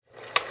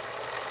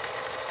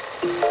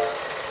We're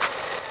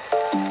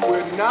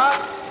not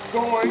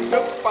going to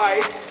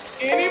fight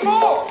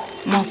anymore.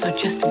 I'm also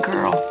just a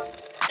girl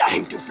I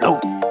hate to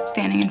float.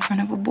 standing in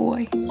front of a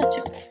boy. Such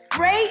a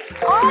great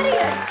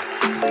audience.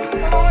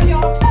 Come on,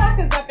 y'all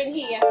talkers up in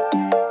here.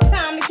 It's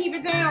time to keep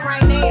it down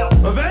right now.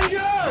 Avengers!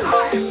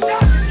 I am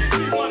not going to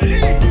give you one of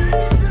these.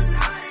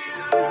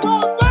 We're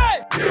going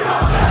back.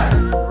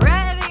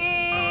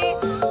 Ready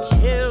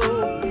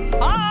to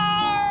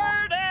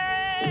party!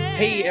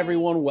 Hey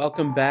everyone,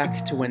 welcome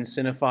back to When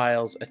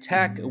Cinephiles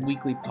Attack, a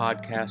weekly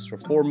podcast where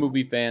four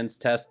movie fans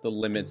test the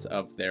limits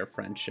of their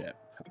friendship.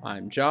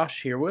 I'm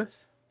Josh, here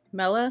with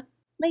Mella?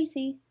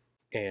 Lacey.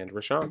 And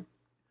Rashawn.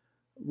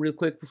 Real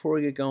quick before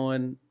we get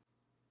going,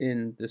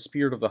 in the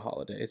spirit of the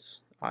holidays,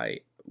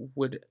 I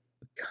would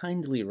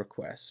kindly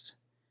request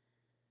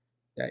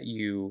that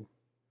you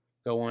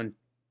go on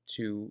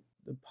to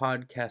the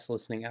podcast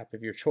listening app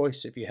of your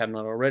choice if you have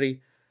not already.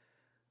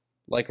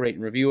 Like, rate,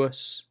 and review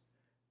us.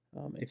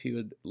 If you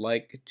would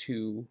like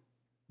to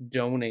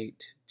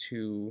donate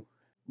to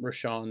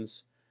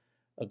Rashawn's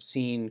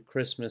obscene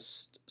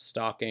Christmas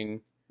stocking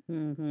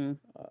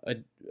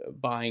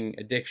buying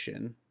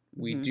addiction,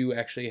 we do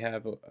actually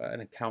have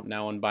an account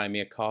now on Buy Me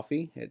a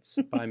Coffee. It's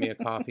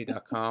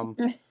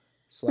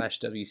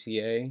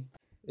buymeacoffee.com/WCA.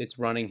 It's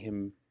running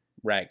him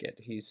ragged.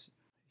 He's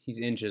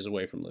inches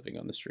away from living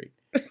on the street.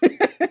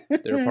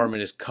 Their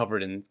apartment is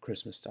covered in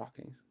Christmas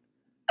stockings.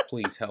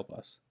 Please help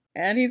us.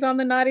 And he's on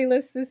the naughty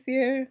list this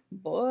year.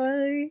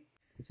 Boy.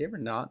 Has he ever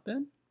not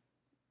been?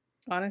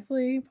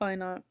 Honestly, probably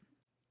not.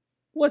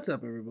 What's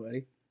up,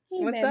 everybody?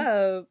 Hey, What's babe.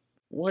 up?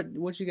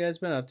 What you guys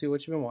been up to?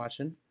 What you been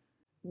watching?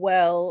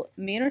 Well,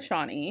 me and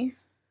Rashani,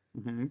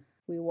 Mm-hmm.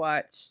 we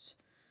watched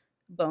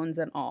Bones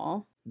and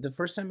All. The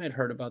first time I'd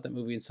heard about that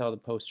movie and saw the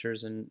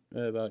posters and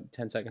about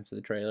 10 seconds of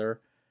the trailer,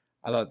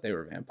 I thought they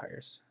were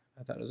vampires.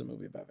 I thought it was a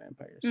movie about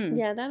vampires.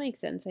 Yeah, that makes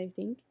sense, I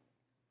think.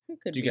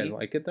 It could Did you be. guys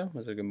like it, though?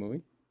 Was it a good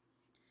movie?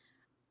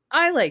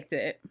 I liked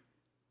it.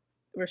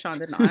 Rashawn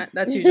did not.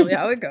 That's usually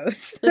how it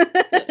goes.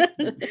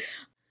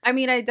 I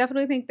mean, I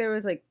definitely think there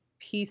was like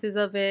pieces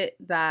of it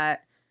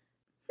that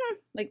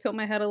like tilt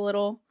my head a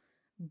little,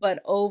 but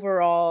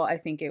overall, I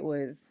think it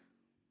was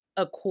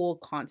a cool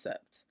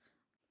concept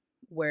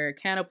where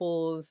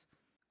cannibals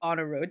on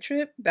a road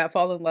trip that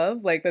fall in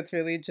love, like that's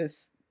really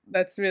just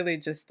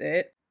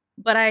it.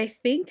 But I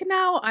think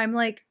now I'm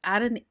like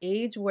at an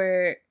age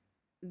where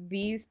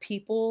these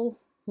people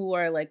who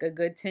are like a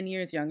good 10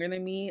 years younger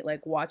than me,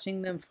 like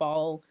watching them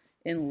fall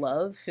in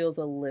love feels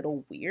a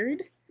little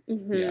weird.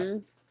 Mm-hmm. Yeah.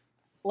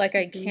 Like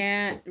I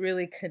can't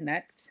really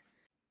connect.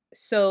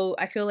 So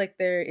I feel like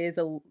there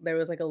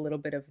was like a little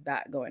bit of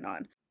that going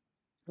on.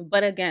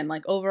 But again,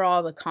 like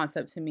overall the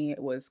concept to me,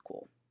 it was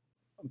cool.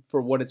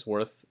 For what it's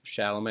worth,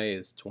 Chalamet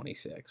is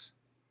 26.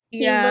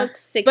 He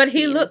looks 16. But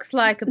he looks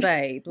like a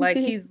babe. Like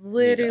he's He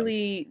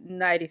literally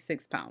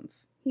 96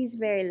 pounds. He's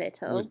very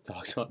little. We've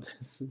talked about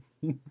this.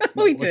 We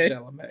with did.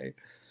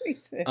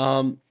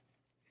 Chalamet.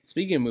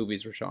 Speaking of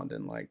movies Rashawn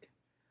didn't like,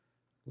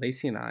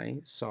 Lacey and I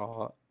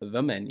saw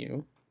The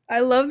Menu. I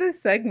love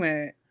this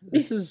segment.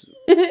 This is...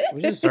 We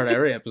should start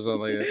every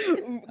episode like this.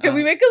 Can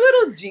we make a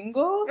little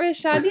jingle?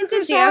 Rashad needs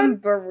a damn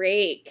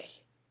break.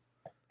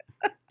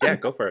 Yeah,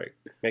 go for it.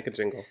 Make a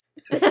jingle.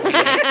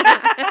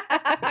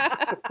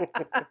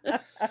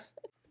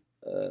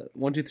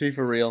 1, 2, 3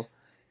 for real.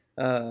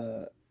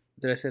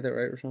 Did I say that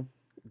right, Rashawn?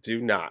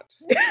 Do not.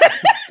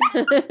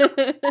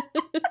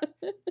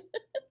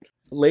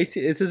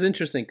 Lacey, this is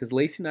interesting because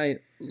Lacey and I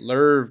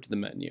loved The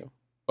Menu.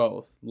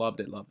 Both. Loved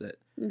it.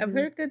 I've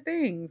heard good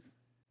things.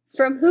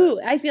 From who?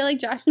 I feel like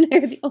Josh and I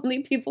are the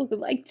only people who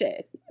liked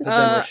it. But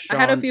then I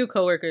had a Rashawn- few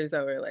coworkers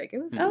that were like, it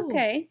was cool.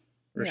 Okay.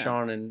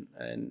 Rashawn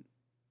and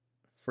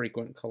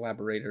frequent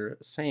collaborator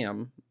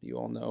Sam, you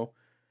all know,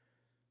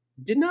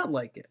 did not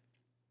like it.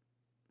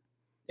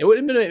 It would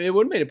have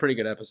made a pretty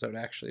good episode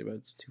actually, but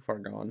it's too far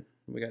gone.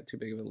 We got too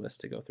big of a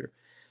list to go through.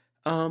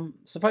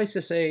 Suffice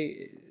to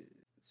say,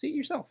 see it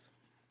yourself.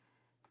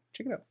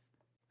 Check it out.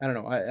 I don't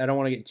know. I don't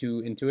want to get too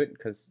into it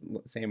because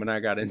Sam and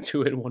I got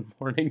into it one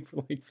morning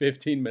for like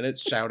 15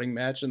 minutes, shouting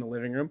match in the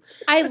living room.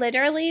 I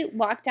literally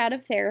walked out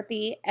of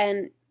therapy,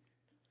 and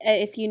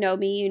if you know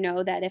me, you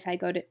know that if I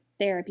go to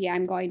therapy,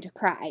 I'm going to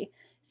cry.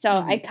 So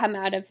I come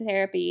out of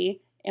therapy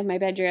in my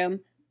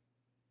bedroom,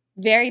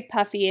 very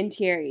puffy and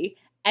teary,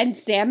 and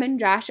Sam and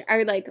Josh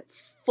are like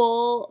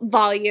full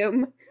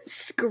volume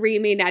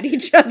screaming at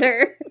each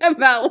other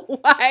about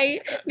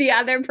why the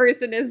other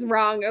person is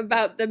wrong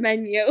about the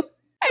menu.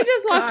 I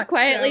just walked God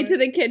quietly damn it. to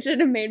the kitchen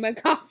and made my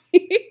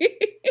coffee.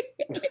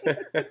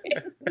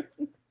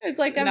 It's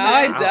like I'm now not,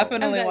 I I'm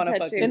definitely not want to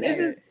touching fucking And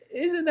say it.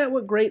 isn't that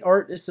what great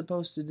art is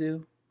supposed to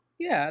do?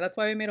 Yeah, that's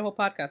why we made a whole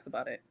podcast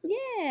about it.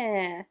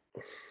 Yeah.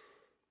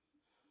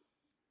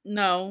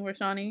 No,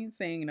 Rashani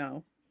saying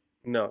no.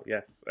 No,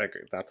 yes, I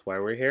agree. That's why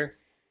we're here.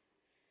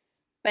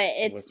 But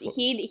it's What's-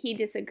 he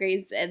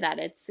disagrees that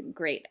it's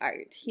great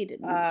art. He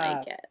didn't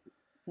like it.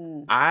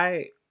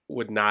 I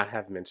would not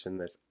have mentioned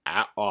this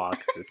at all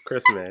because it's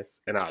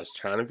Christmas and I was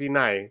trying to be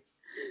nice.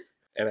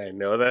 And I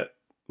know that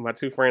My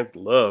two friends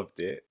loved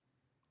it.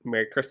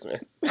 Merry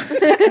Christmas.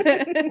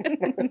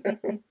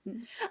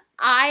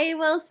 I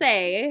will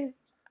say,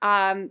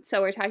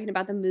 so we're talking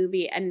about the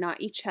movie and not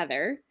each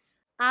other.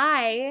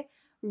 I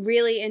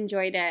really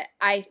enjoyed it.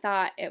 I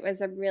thought it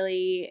was a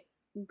really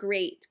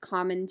great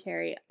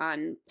commentary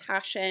on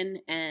passion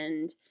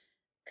and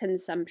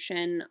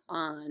consumption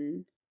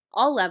on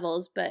all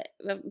levels, but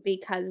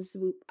because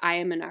I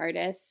am an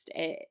artist,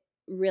 it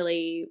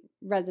really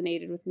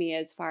resonated with me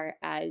as far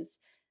as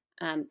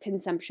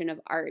consumption of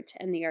art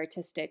and the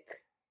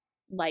artistic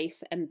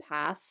life and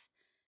path.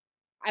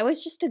 I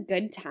was just a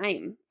good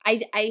time.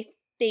 I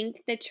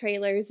think the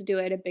trailers do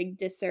it a big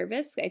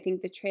disservice. I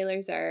think the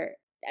trailers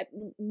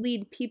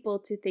lead people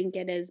to think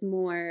it is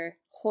more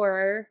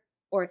horror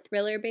or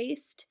thriller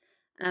based,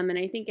 and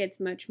I think it's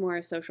much more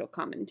a social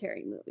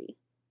commentary movie.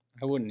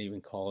 I wouldn't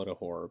even call it a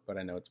horror, but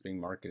I know it's being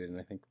marketed and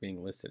I think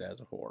being listed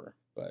as a horror.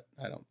 But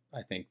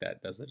I think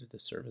that does it a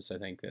disservice. I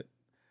think that,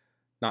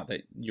 not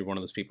that you're one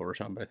of those people,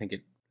 Rashawn, but I think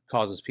it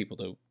causes people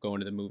to go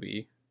into the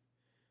movie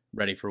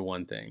ready for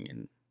one thing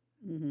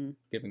and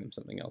giving them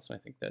something else. And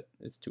I think that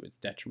is to its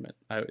detriment.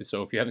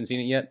 So if you haven't seen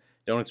it yet,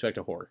 don't expect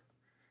a horror.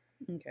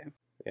 Okay.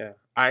 Yeah.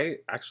 I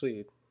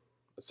actually,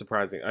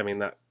 surprising. I mean,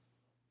 that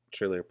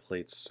trailer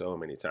played so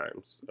many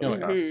times over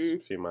the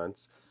past few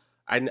months.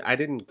 I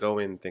didn't go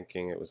in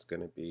thinking it was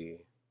going to be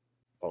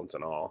bones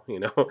and all, you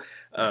know.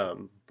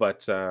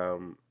 But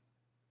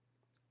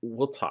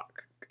we'll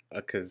talk,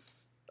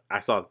 because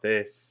I saw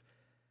this,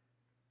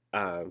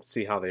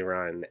 See How They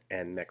Run,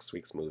 and next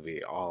week's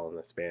movie all in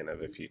the span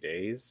of a few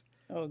days.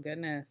 Oh,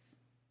 goodness.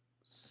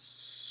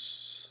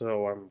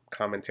 So I'm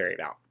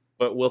commentaried out.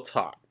 But we'll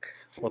talk.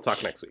 We'll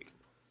talk next week.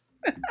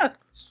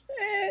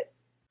 Shit.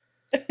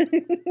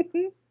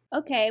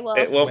 Okay, well,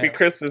 It won't be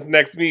Christmas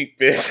next week,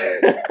 bitch.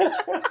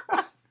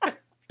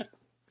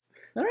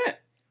 All right.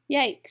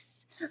 yikes.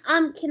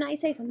 Can I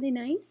say something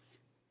nice?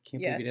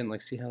 Can't believe you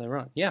didn't See How They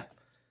Run. Yeah.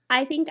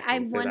 I think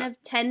I'm say one that.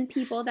 of 10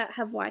 people that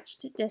have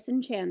watched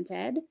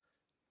Disenchanted.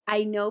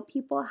 I know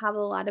people have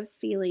a lot of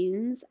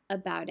feelings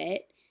about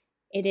it.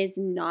 It is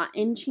not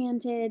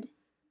Enchanted,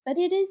 but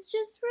it is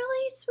just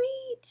really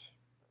sweet.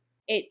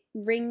 It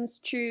rings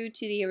true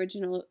to the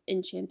original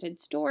Enchanted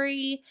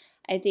story.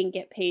 I think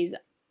it pays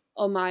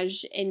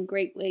homage in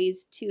great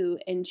ways to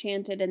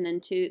Enchanted and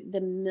then to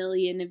the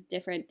million of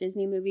different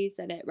Disney movies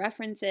that it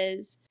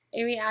references.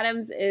 Amy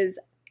Adams is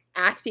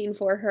acting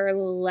for her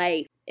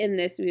life in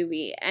this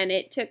movie, and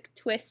it took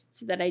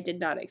twists that I did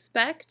not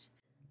expect,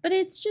 but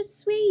it's just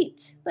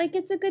sweet. Like,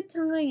 it's a good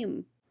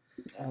time.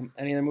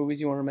 Any other movies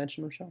you want to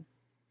mention, Rochelle?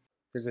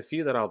 There's a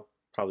few that I'll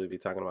probably be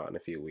talking about in a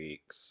few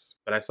weeks.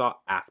 But I saw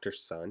After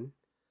Sun.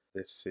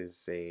 This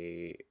is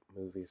a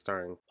movie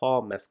starring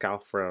Paul Mescal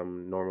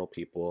from Normal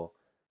People.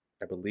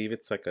 I believe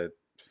it's like a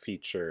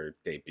feature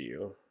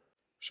debut.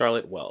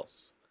 Charlotte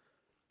Wells.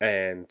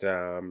 And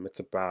it's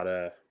about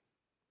a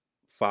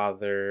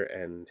father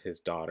and his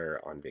daughter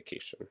on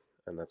vacation.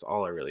 And that's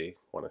all I really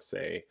want to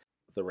say.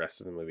 The rest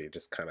of the movie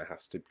just kind of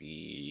has to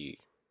be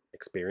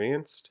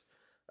experienced.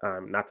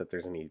 Not that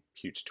there's any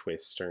huge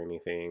twist or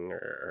anything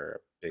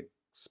or a big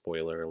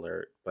spoiler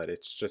alert, but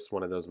it's just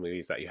one of those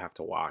movies that you have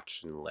to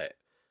watch and let,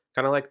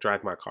 kind of like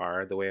Drive My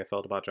Car, the way I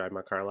felt about Drive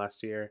My Car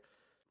last year.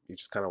 You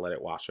just kind of let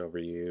it wash over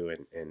you,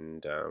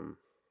 and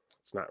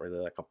it's not really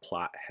like a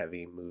plot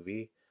heavy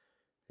movie.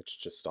 It's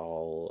just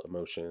all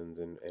emotions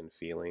and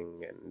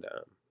feeling, and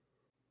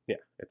yeah,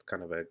 it's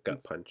kind of a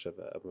gut punch of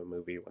a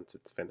movie once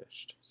it's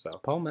finished. So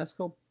Paul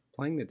Mescal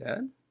playing the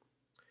dad?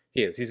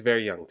 he is. He's a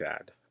very young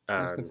dad.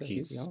 I was gonna say,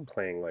 he's He's young.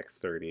 playing like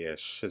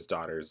 30-ish. His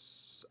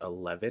daughter's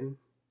 11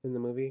 in the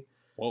movie.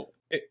 Whoa.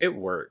 It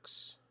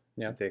works.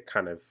 Yeah. They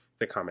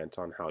comment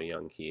on how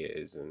young he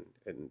is, and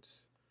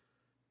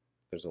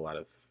there's a lot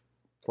of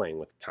playing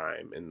with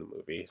time in the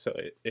movie, so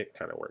it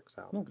kind of works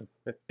out. Okay.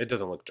 It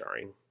doesn't look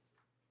jarring.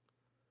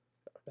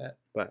 Bet.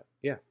 But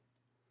yeah,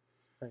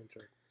 I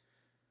enjoyed it.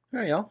 All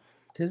right, y'all.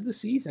 'Tis the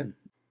season.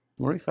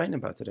 What are we fighting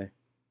about today?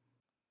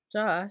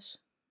 Josh.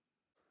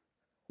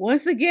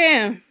 Once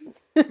again,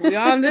 we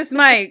on this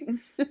mic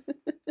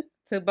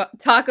to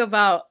talk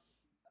about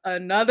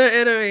another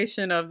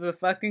iteration of the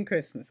fucking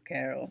Christmas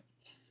Carol.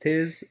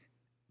 'Tis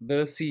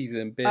the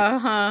season,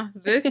 bitch.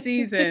 This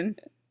season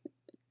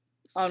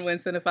on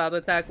Winston and Father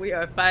Attack, we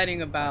are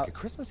fighting about A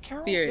Christmas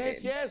Carol?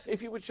 Spirited. Yes.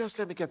 If you would just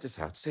let me get this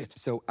out. Sit.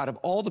 So, out of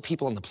all the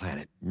people on the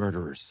planet,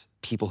 murderers,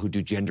 people who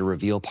do gender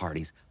reveal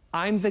parties,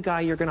 I'm the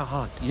guy you're gonna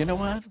haunt. You know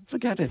what?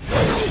 Forget it.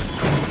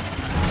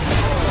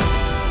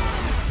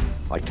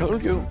 I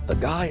told you, the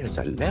guy is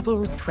a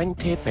level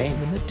 20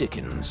 Benjamin the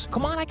Dickens.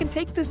 Come on, I can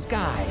take this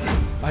guy.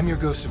 I'm your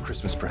ghost of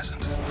Christmas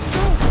present.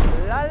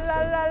 La la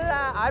la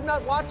la! I'm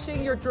not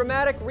watching your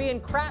dramatic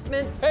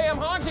re-encrapment. Hey, I'm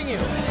haunting you.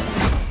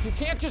 You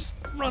can't just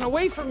run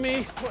away from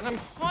me when I'm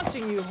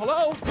haunting you.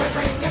 Hello?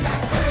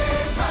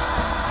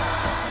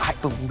 I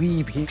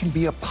believe he can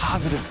be a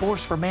positive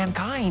force for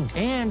mankind.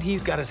 And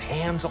he's got his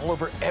hands all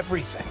over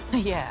everything.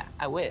 Yeah,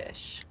 I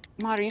wish.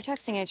 Maud, are you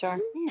texting HR?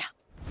 No.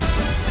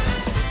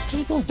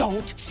 People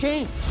don't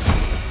change.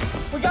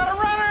 We got a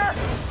runner!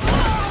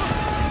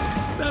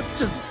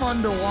 just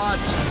fun to watch.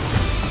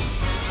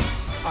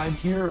 I'm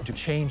here to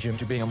change him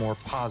to being a more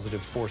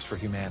positive force for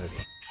humanity.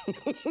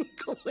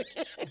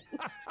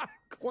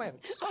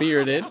 Clint.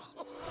 Spirited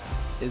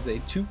is a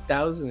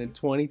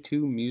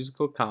 2022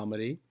 musical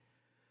comedy,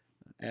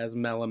 as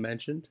Mela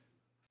mentioned.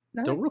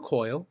 No. Don't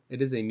recoil.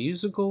 It is a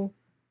musical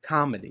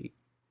comedy.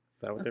 Is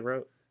that what they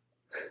wrote?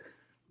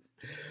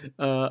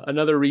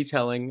 Another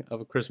retelling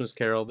of A Christmas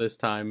Carol, this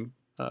time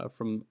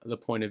from the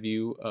point of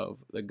view of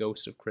the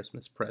ghost of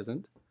Christmas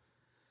Present,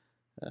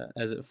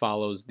 as it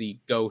follows the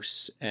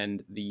ghosts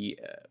and the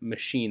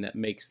machine that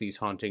makes these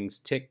hauntings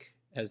tick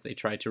as they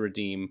try to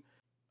redeem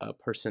a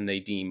person they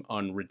deem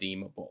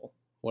unredeemable.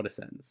 What a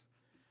sentence.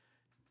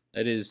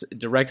 It is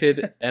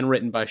directed and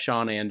written by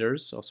Sean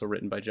Anders, also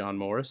written by John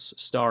Morris,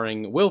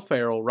 starring Will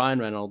Ferrell, Ryan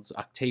Reynolds,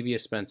 Octavia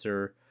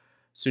Spencer,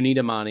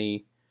 Sunita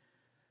Mani,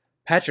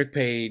 Patrick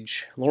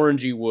Page, Lauren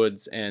G.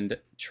 Woods, and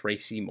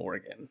Tracy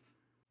Morgan.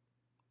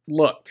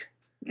 Look.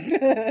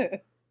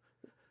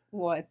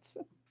 What?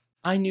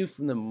 I knew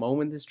from the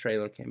moment this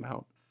trailer came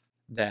out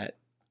that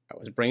I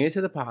was bringing it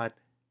to the pod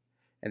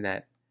and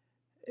that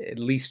at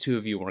least two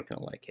of you weren't going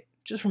to like it,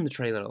 just from the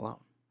trailer alone.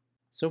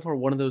 So far,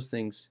 one of those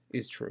things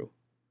is true.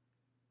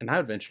 And I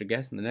would venture to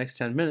guess in the next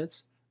 10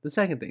 minutes, the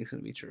second thing's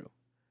going to be true.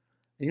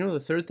 And you know the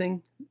third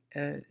thing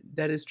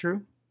that is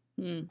true?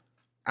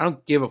 I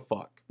don't give a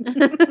fuck.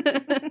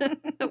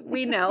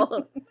 We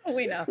know.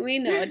 We know. We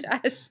know,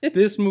 Josh.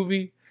 This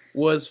movie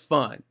was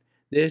fun.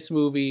 This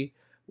movie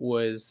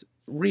was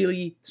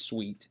really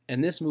sweet.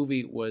 And this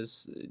movie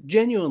was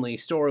genuinely,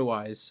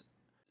 story-wise,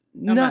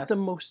 not the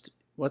most...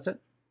 What's that?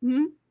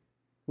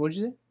 What'd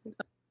you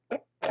say?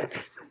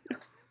 It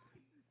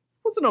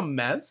wasn't a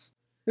mess.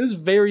 It was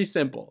very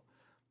simple.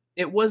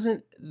 It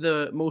wasn't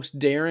the most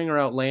daring or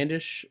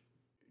outlandish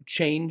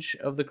change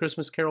of the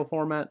Christmas Carol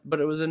format, but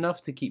it was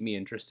enough to keep me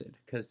interested,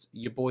 because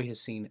your boy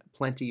has seen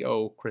plenty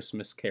of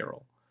Christmas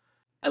Carol.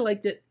 I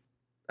liked it.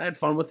 I had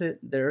fun with it.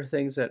 There are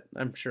things that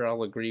I'm sure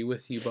I'll agree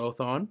with you both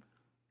on,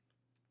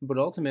 but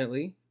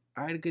ultimately,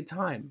 I had a good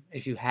time.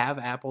 If you have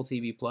Apple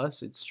TV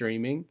Plus, it's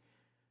streaming.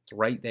 It's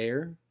right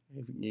there.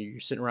 If you're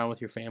sitting around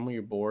with your family,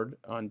 you're bored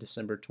on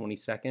December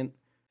 22nd.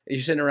 If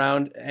you're sitting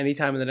around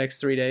anytime in the next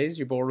 3 days,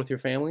 you're bored with your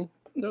family,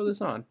 throw this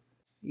on.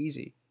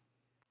 Easy.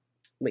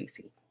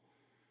 Lacey.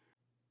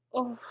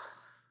 Oh,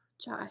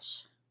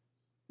 Josh.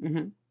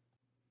 Mm-hmm.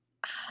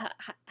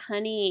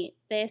 Honey,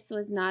 this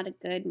was not a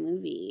good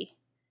movie.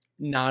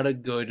 Not a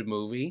good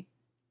movie?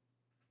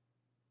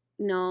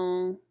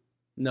 No.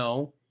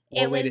 No?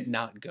 What made it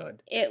not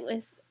good? It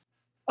was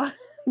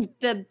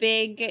the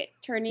big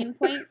turning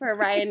point for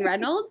Ryan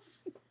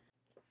Reynolds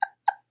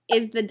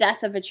is the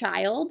death of a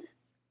child.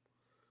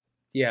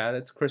 Yeah,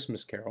 that's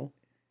Christmas Carol.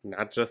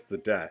 Not just the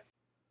death.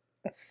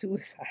 A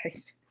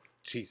suicide.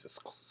 Jesus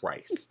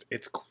Christ.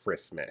 It's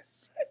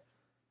Christmas.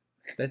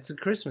 That's a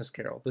Christmas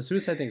Carol. The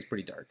suicide thing is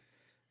pretty dark.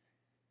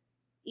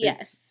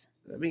 Yes.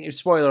 I mean,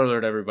 spoiler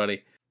alert,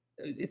 everybody.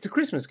 It's a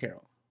Christmas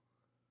Carol.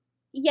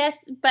 Yes,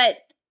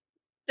 but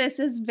that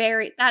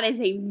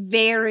is a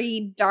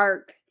very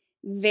dark,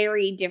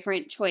 very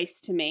different choice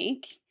to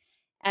make.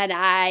 And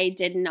I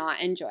did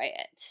not enjoy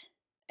it.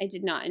 I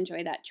did not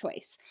enjoy that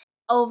choice.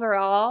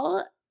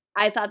 Overall,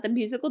 I thought the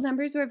musical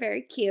numbers were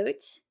very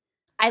cute.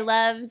 I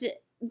loved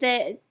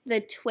the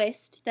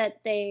twist that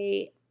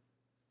they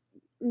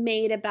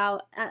made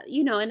about,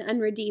 an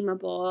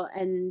unredeemable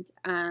and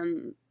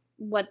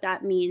what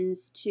that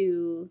means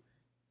to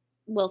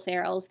Will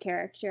Ferrell's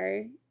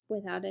character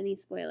without any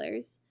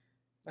spoilers.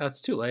 Oh,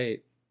 it's too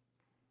late.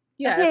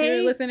 Yeah, Okay. if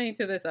you're listening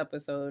to this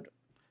episode,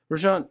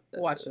 Rashawn,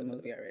 watch the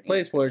movie already. play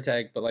a spoiler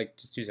tag, but like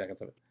just 2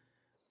 seconds of it.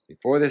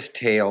 Before this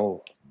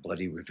tale of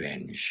bloody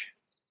revenge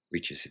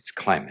reaches its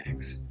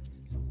climax,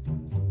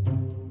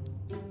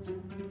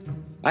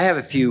 I have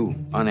a few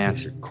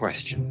unanswered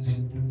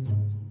questions.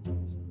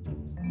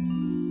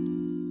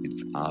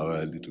 It's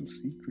our little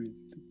secret.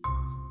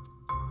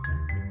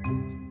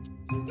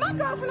 My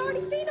girlfriend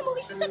already seen the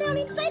movie. She said they don't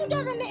even stay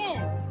together in the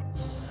end.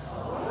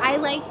 I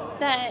liked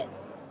that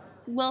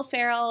Will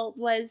Ferrell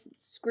was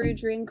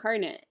Scrooge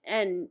reincarnate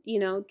and,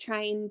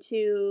 trying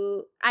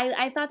to...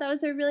 I thought that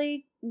was a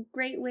really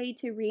great way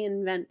to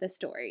reinvent the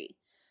story.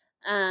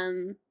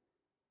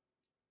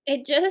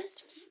 It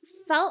just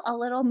felt a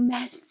little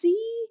messy.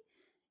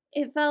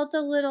 It felt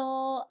a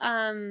little...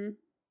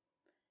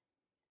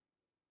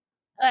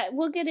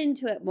 we'll get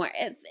into it more.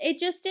 It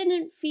just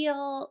didn't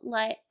feel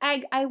like...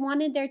 I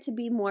wanted there to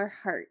be more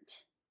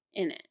heart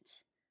in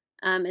it.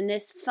 And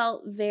this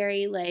felt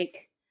very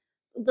like,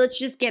 let's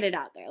just get it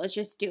out there. Let's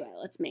just do it.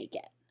 Let's make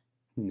it.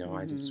 No,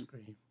 I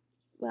disagree.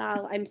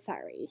 Well, I'm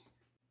sorry.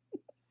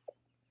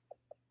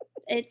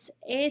 It's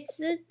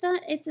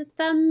a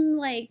thumb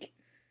like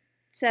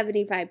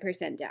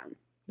 75% down.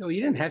 No,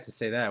 you didn't have to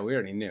say that. We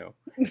already knew.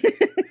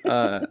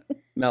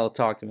 Mel,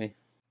 talk to me.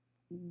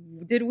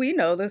 Did we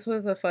know this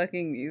was a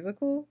fucking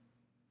musical?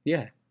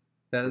 Yeah.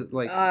 That was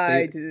like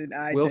I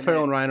didn't. Will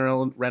Ferrell and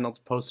Ryan Reynolds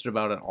posted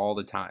about it all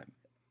the time.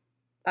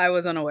 I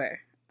was unaware.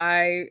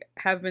 I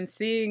have been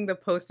seeing the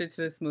poster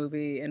to this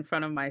movie in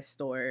front of my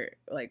store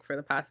like for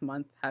the past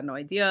month. Had no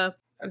idea.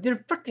 They're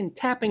freaking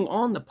tapping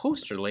on the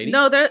poster, lady.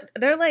 No,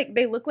 they're like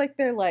they look like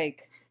they're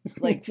like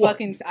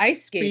fucking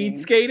ice skating. Speed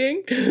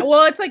skating?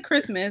 Well, it's like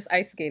Christmas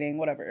ice skating,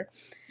 whatever.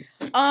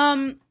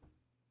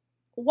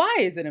 Why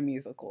is it a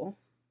musical?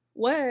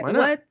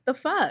 What the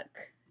fuck?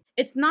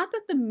 It's not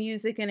that the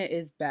music in it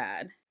is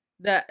bad.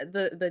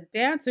 The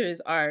dancers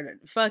are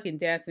fucking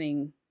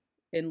dancing,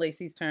 in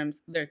Lacey's terms,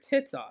 their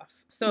tits off.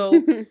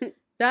 So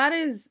that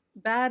is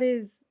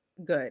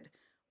good.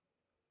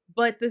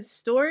 But the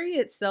story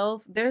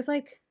itself, there's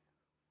like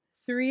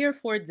 3 or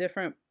 4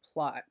 different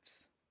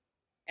plots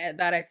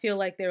that I feel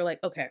like they're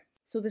like, okay,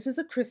 so this is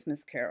a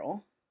Christmas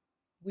Carol.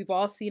 We've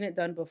all seen it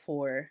done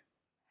before.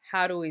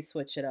 How do we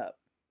switch it up?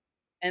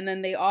 And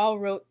then they all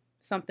wrote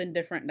something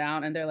different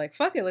down and they're like,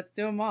 fuck it, let's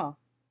do them all.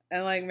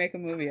 And like make a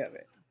movie of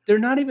it. They're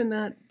not even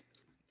that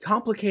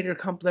complicated.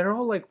 They're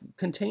all like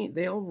contained.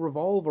 They all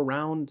revolve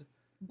around.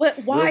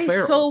 But why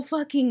so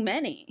fucking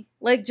many?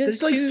 Like just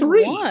There's like choose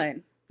 3.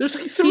 one. There's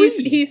like 3.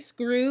 He's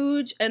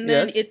Scrooge, and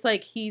then Yes. it's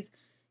like he's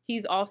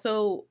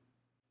also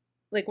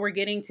like we're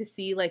getting to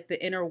see like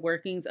the inner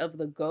workings of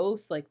the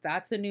ghost. Like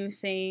that's a new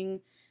thing.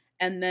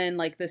 And then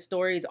like the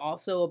story is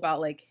also about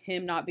like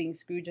him not being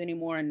Scrooge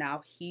anymore, and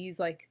now he's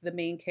like the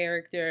main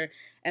character.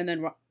 And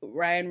then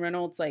Ryan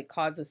Reynolds like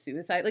caused a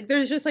suicide. Like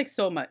there's just like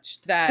so much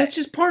That's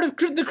just part of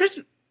the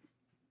Christmas.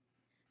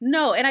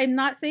 No, and I'm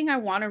not saying I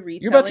want to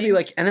retell. You're about to be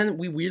like, and then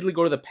we weirdly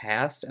go to the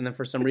past, and then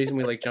for some reason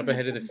we like jump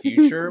ahead to the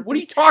future. What are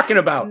you talking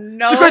about?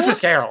 No, it's a Christmas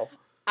Carol.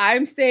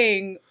 I'm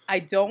saying I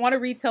don't want a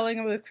retelling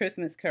of the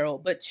Christmas Carol,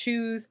 but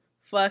choose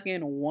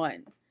fucking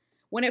one.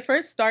 When it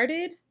first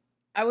started,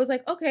 I was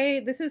like,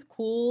 okay, this is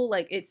cool.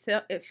 Like it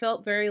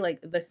felt very like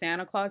the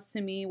Santa Claus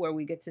to me, where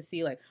we get to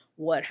see like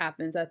what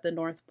happens at the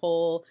North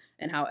Pole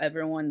and how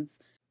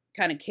everyone's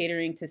kind of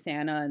catering to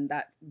Santa on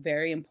that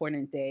very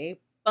important day.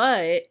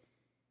 But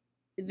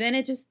then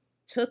it just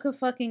took a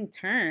fucking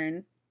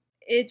turn.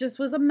 It just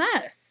was a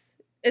mess.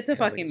 It's a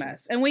fucking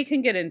mess. And we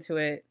can get into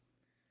it.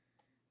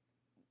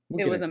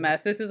 It was a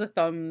mess. This is a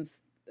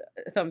thumbs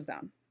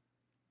down.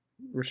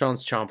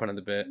 Rashawn's chomping at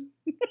the bit.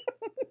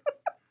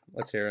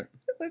 Let's hear it.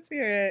 Let's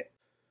hear it.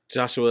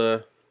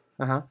 Joshua.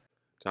 Uh-huh.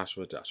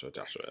 Joshua.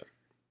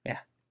 Yeah.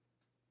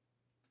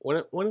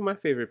 One of my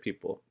favorite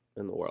people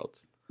in the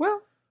world.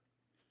 Well.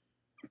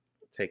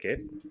 Take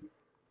it.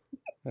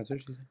 That's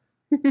what she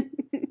said.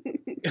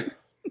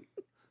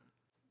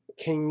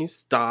 Can you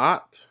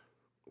stop?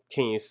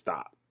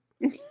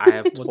 I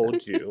have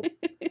told you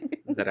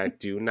that I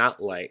do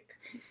not like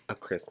A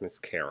Christmas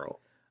Carol.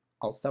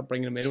 I'll stop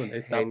bringing them in when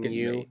they stop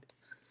getting made.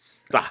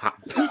 Stop.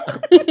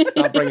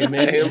 Stop bringing them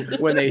in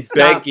when they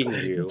stop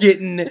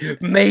getting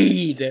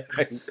made.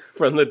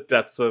 From the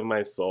depths of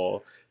my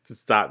soul to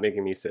stop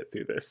making me sit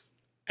through this.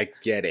 I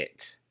get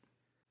it.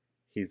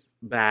 He's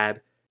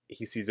bad.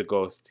 He sees a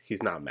ghost.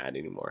 He's not mad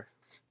anymore.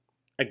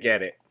 I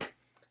get it.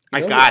 You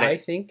know I got who it. I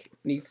think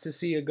needs to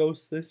see a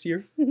ghost this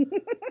year.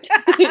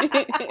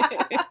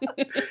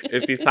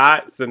 If he's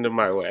hot, send him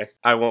my way.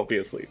 I won't be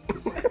asleep.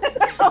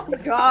 Oh,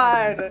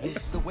 God.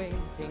 It's the way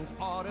things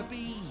ought to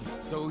be,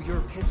 so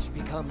your pitch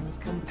becomes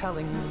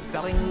compelling,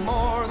 selling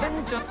more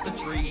than just a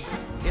tree.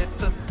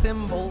 It's a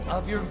symbol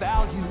of your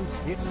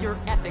values, it's your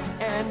ethics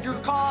and your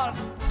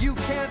cause. You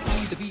can't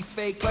either be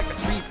fake like the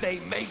trees they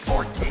make,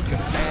 or take a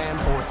stand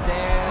for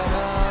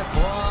Santa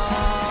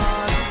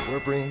Claus. We're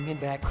bringing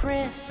back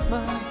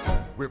Christmas,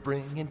 we're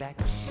bringing back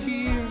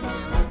cheer,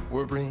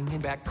 we're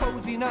bringing back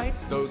cozy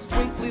nights, those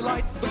twinkly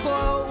lights, the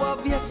glow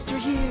of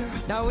yesteryear.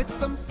 Now it's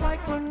some slight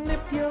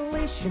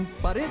manipulation,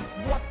 but it's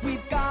what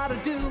we've gotta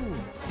do.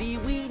 See,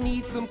 we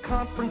need some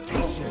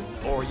confrontation,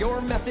 or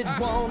your message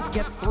won't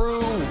get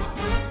through.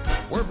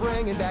 We're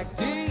bringing back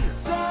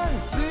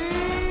decency,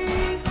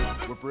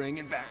 we're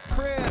bringing back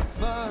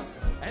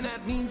Christmas, and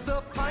that means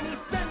the piney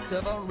scent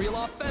of a real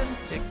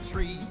authentic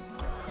tree.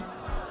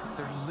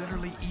 They're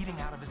literally eating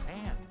out of his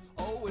hand.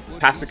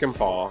 Pasek and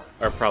Paul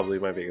are probably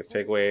my biggest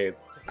takeaway.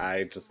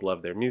 I just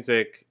love their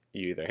music.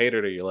 You either hate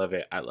it or you love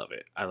it. I love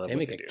it. I love They what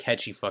make they a do.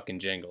 catchy fucking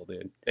jingle,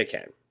 dude. They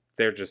can.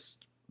 They're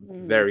just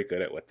very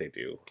good at what they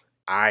do.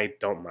 I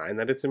don't mind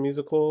that it's a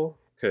musical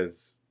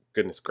because,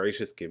 goodness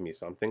gracious, give me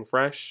something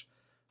fresh.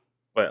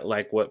 But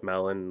like what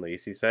Mel and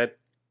Lacey said,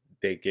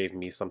 they gave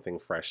me something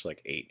fresh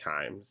like 8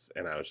 times.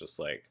 And I was just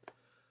like,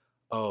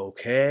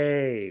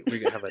 okay, we're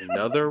going to have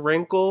another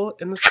wrinkle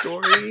in the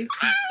story.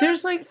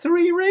 There's like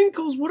 3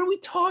 wrinkles. What are we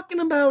talking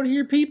about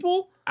here,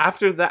 people?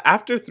 After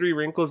 3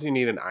 wrinkles, you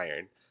need an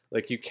iron.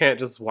 Like, you can't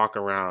just walk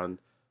around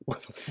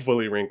with a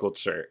fully wrinkled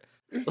shirt.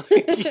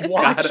 Like, you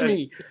Watch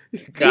me.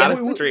 You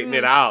gotta straighten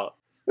it out.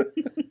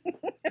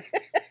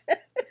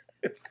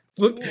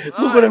 Look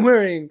what I'm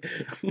wearing.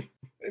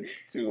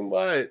 It's too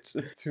much.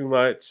 It's too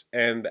much.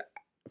 And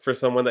for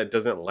someone that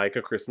doesn't like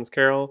A Christmas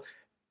Carol,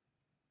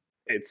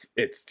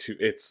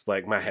 it's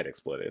like my head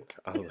exploded.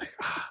 I was like,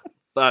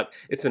 fuck.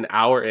 It's an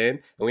hour in,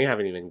 and we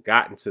haven't even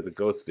gotten to the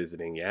ghost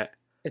visiting yet.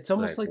 It's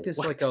almost like this,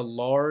 what? like a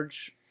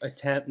large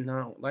attempt.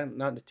 No,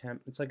 not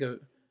attempt. It's like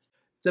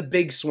It's a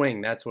big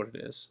swing. That's what it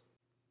is.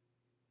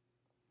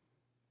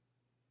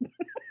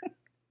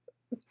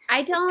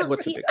 I don't.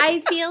 What's a See, big I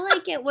feel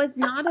like it was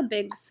not a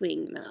big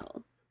swing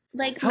though.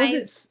 Like How's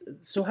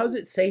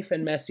it safe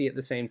and messy at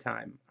the same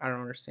time? I don't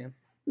understand.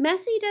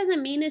 messy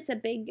doesn't mean it's a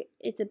big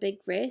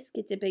risk.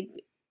 It's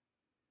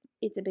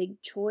a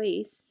big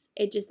choice.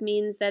 It just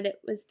means that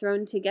it was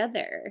thrown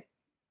together.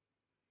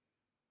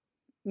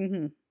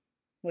 Mm-hmm.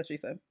 What she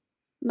said.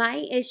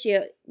 My issue,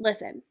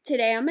 listen,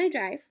 today on my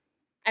drive,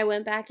 I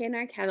went back in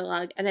our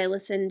catalog and I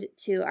listened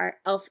to our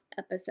Elf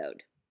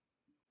episode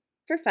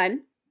for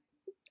fun.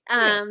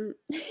 I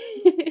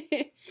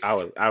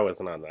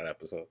wasn't on that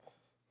episode.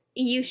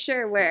 You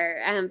sure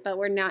were, but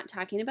we're not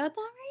talking about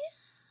that right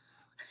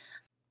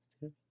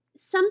now.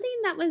 Something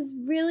that was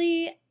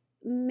really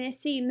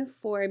missing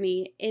for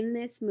me in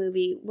this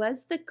movie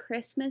was the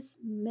Christmas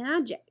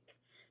magic.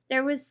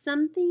 There was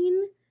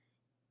something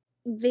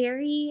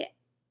very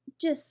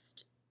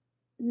just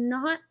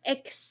not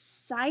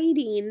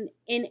exciting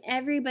in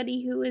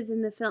everybody who was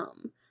in the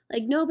film.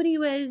 Like nobody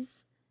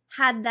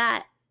had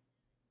that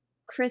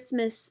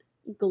Christmas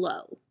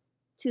glow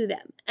to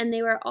them. And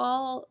they were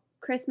all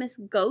Christmas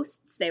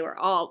ghosts. They were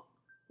all,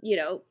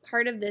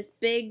 part of this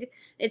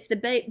it's the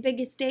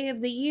biggest day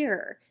of the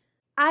year.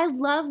 I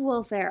love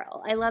Will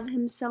Ferrell. I love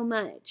him so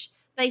much.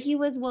 But he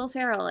was Will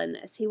Ferrell in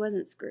this. He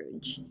wasn't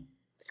Scrooge.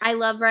 I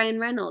love Ryan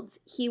Reynolds.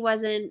 He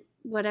wasn't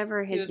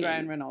whatever his name.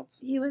 Ryan Reynolds.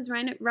 He was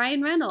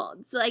Ryan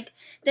Reynolds. Like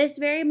this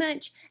very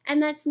much.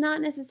 And that's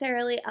not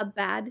necessarily a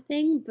bad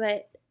thing,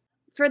 but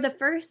for the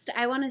first,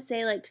 I want to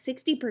say like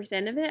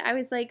 60% of it, I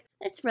was like,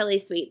 that's really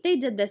sweet. They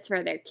did this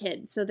for their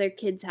kids. So their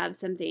kids have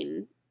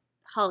something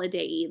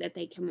holiday-y that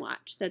they can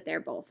watch that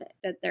they're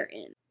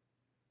in.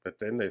 But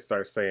then they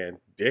start saying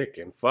dick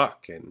and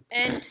fuck and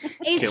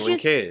it's killing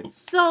just kids.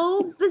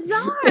 so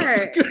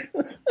bizarre.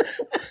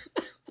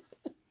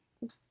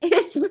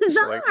 It's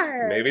bizarre.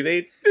 Like, maybe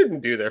they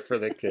didn't do that for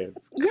their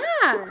kids.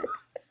 Yeah.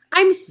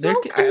 I'm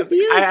so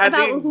confused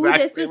about who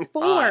this was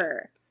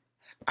for.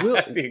 I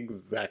had the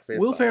exact same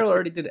Will thought. Ferrell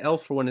already did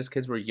Elf for when his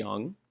kids were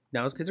young.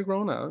 Now his kids are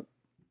grown up.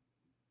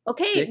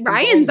 Okay, Dick and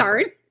Ryan's balls.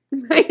 aren't.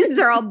 Ryan's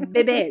are all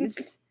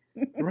bibbies.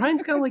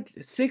 Ryan's got like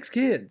 6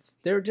 kids.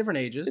 They're different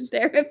ages.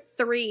 They're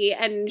 3,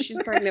 and she's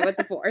pregnant with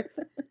the 4th.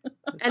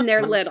 And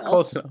they're little.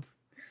 Close enough.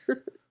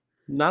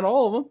 Not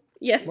all of them.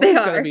 Yes, One's they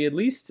gotta are. be at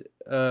least,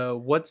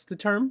 what's the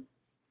term?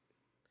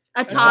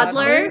 A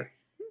toddler?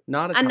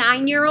 Not a A toddler.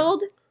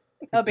 9-year-old?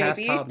 A Past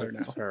baby. toddler now.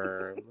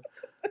 Term.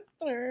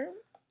 Term.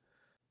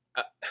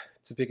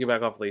 To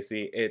piggyback off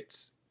Lacey,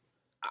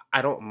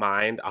 I don't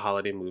mind a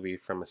holiday movie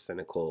from a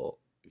cynical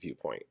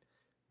viewpoint.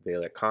 They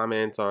like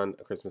comment on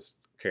A Christmas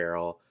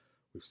Carol.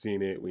 We've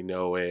seen it. We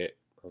know it.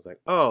 I was like,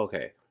 oh,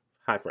 okay.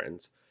 Hi,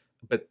 friends.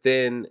 But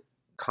then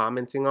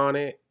commenting on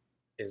it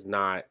is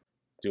not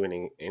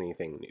doing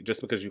anything.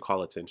 Just because you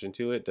call attention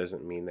to it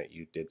doesn't mean that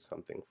you did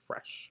something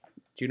fresh.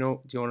 Do you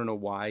want to know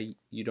why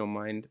you don't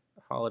mind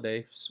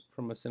holidays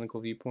from a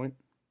cynical viewpoint?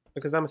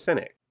 Because I'm a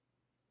cynic.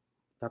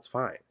 That's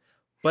fine.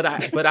 But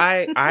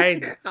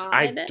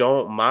I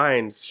don't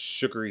mind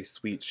sugary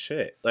sweet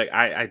shit. Like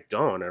I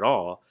don't at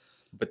all.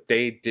 But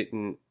they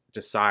didn't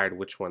decide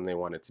which one they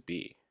wanted to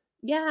be.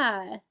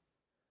 Yeah.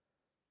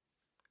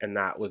 And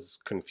that was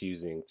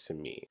confusing to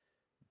me.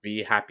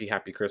 Be Happy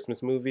Happy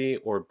Christmas movie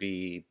or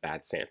be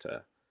Bad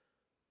Santa.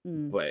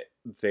 But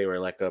they were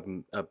like a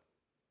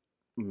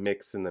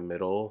mix in the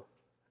middle.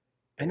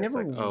 I And it's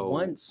never like, oh,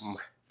 once...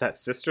 that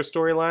sister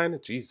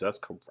storyline? Jesus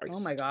Christ. Oh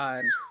my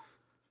God.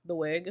 The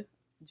wig.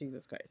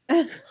 Jesus Christ.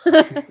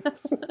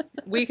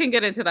 We can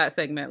get into that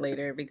segment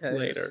later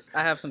because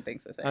I have some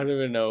things to say. I don't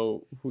even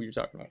know who you're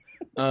talking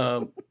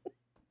about.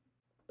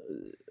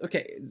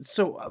 Okay,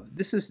 so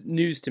this is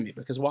news to me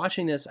because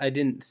watching this, I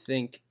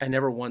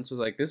never once was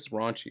like, this is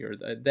raunchy, or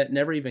that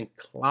never even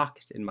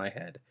clocked in my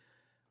head.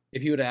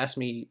 If you had asked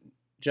me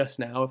just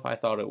now if I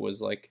thought it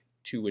was like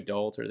too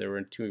adult or there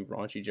were too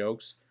raunchy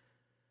jokes,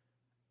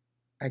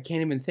 I can't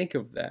even think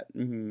of that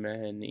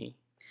many.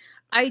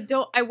 I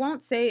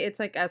won't say it's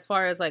like as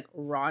far as like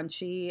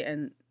raunchy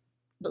and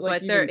But, but,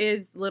 like, there even-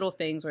 is little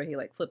things where he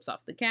like flips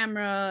off the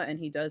camera and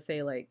he does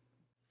say like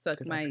suck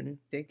Good my afternoon.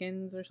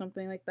 Dickens or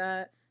something like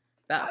that.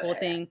 That whole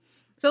thing.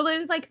 So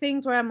there's like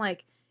things where I'm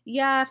like,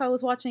 yeah, if I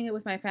was watching it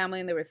with my family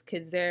and there was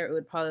kids there, it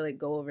would probably like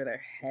go over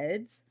their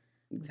heads.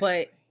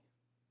 But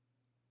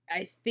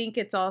I think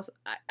it's also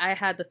I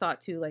had the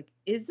thought too, like,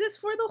 is this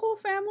for the whole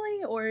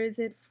family or is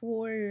it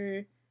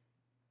for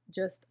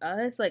just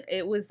us? Like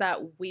it was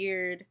that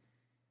weird,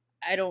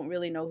 I don't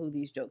really know who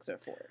these jokes are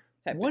for.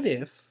 type of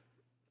thing.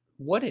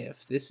 What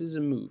if this is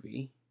a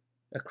movie,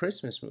 a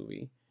Christmas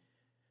movie,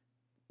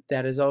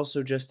 that is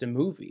also just a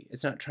movie?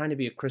 It's not trying to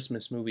be a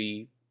Christmas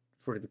movie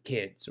for the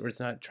kids, or it's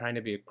not trying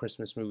to be a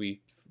Christmas movie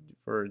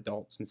for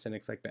adults and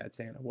cynics like Bad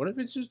Santa. What if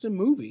it's just a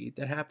movie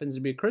that happens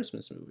to be a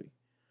Christmas movie?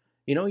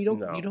 You know, you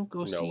don't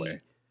go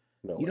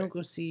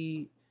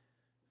see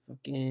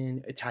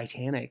fucking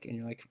Titanic and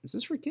you're like, is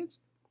this for kids?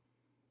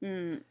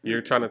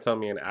 You're trying to tell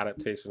me an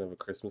adaptation of A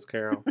Christmas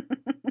Carol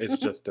It's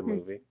just a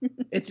movie.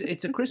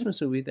 It's a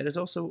Christmas movie that is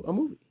also a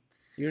movie.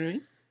 You know what I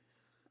mean?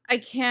 I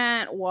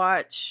can't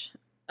watch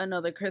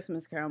another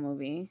Christmas Carol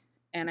movie,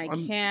 and I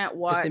can't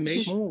watch. If they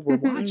make more, we're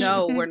watching.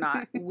 No, we're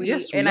not.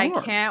 Yes, we and are. I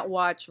can't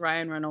watch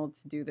Ryan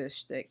Reynolds do this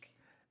shtick.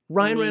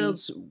 Ryan any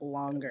Reynolds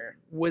longer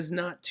was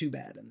not too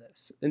bad in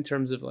this in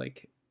terms of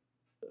like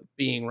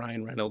being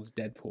Ryan Reynolds,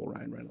 Deadpool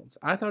Ryan Reynolds.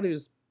 I thought he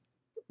was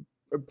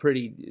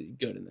pretty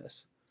good in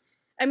this.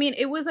 I mean,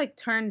 it was like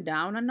turned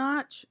down a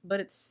notch,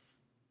 but it's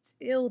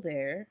still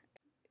there.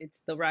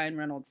 It's the Ryan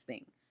Reynolds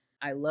thing.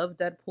 I love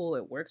Deadpool.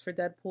 It works for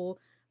Deadpool.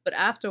 But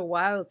after a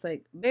while, it's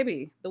like,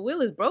 baby, the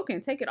wheel is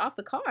broken. Take it off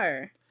the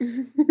car.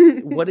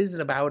 What is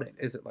it about it?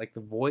 Is it like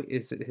the voice?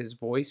 Is it his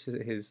voice? Is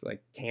it his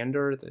like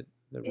candor? The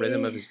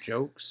rhythm of his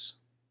jokes?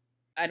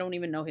 I don't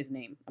even know his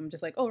name. I'm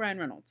just like, oh, Ryan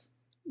Reynolds.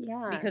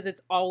 Yeah. Because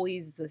it's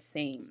always the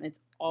same. It's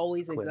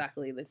always Clint,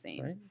 exactly the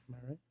same. Right? Am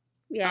I right?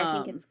 Yeah,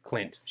 I think it's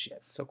Clint.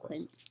 Shit, so close.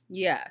 Clint.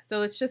 Yeah,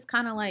 so it's just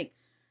kind of like,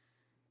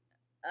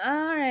 all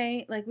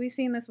right, like we've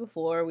seen this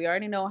before. We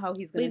already know how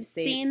he's going to We've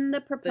say seen the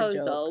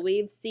proposal. joke.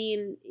 We've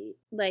seen,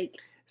 like...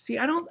 See,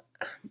 I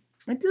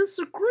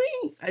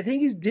disagree. I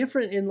think he's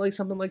different in like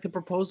something like The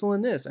Proposal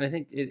in this. And I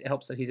think it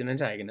helps that he's an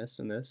antagonist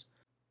in this.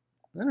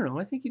 I don't know.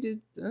 I think he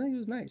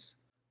was nice.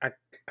 I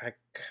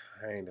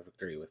kind of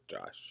agree with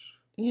Josh.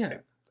 Yeah.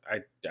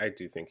 I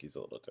do think he's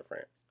a little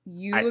different.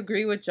 You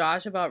agree with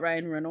Josh about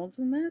Ryan Reynolds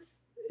in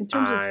this? In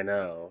terms of I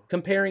know.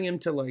 comparing him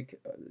to like,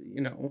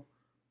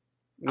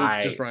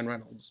 it's just Ryan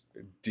Reynolds.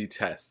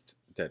 Detest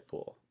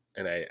Deadpool.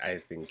 And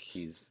I think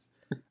he's,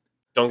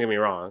 don't get me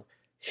wrong,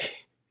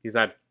 he's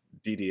not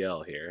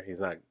DDL here. He's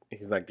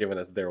not giving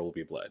us There Will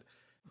Be Blood.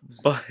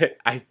 But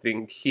I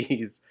think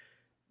he's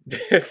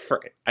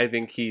different. I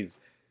think he's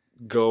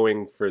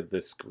going for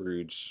the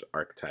Scrooge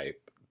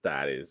archetype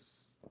that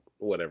is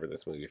whatever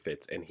this movie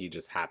fits, and he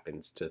just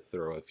happens to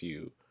throw a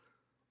few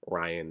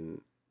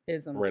Ryan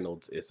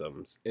Reynolds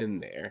isms in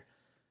there.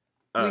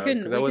 We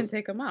can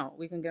take them out.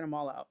 We can get them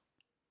all out.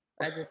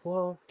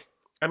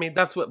 I mean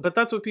that's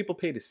what people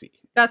pay to see.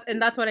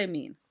 That's what I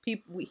mean.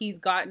 He's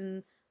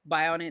gotten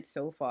by on it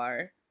so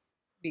far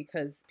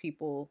because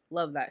people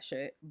love that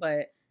shit.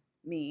 But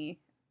me,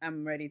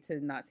 I'm ready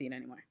to not see it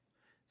anymore.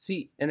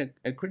 See, and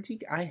a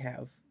critique I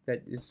have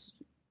that is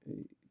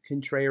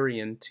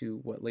contrarian to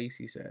what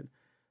Lacey said.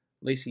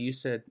 Lacey, you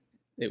said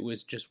it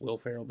was just Will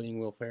Ferrell being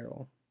Will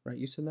Ferrell, right?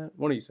 You said that?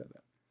 One of you said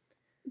that.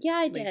 Yeah,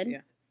 I did.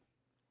 Yeah.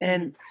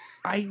 And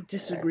I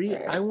disagree.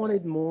 I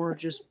wanted more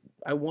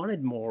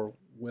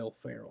Will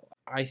Ferrell.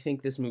 I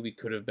think this movie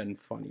could have been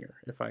funnier.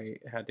 If I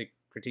had to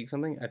critique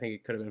something, I think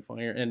it could have been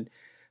funnier.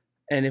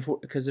 And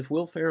if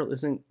Will Ferrell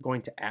isn't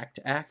going to act,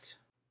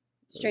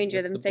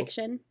 Stranger Than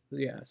Fiction.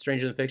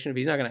 Stranger Than Fiction. If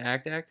he's not going to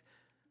act,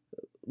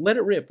 let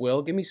it rip.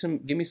 Will, give me some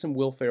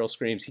Will Ferrell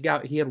screams.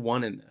 He had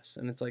one in this,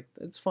 and it's like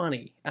it's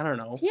funny. I don't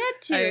know. He had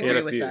two.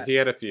 He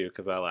had a few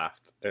because I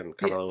laughed and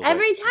Carmela was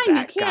every like, time.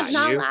 You can't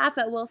not laugh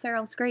at Will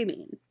Ferrell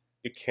screaming.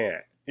 You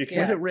can't.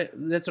 Let it rip.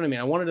 That's what I mean.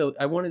 I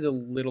wanted a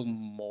little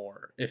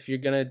more. If you're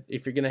gonna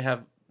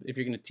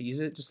tease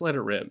it, just let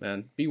it rip,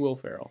 man. Be Will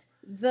Ferrell.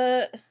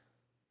 The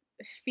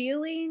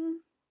feeling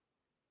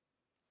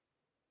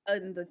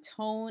and the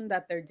tone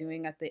that they're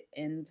doing at the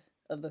end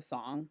of the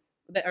song,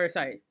 the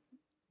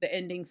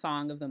ending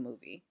song of the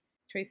movie.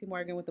 Tracy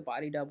Morgan with the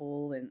body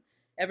double, and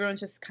everyone's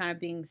just kind of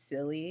being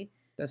silly.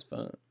 That's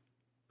fun.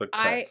 The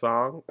cut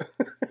song?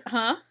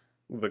 Huh?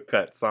 The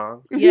cut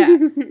song? Yeah.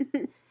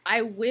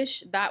 I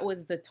wish that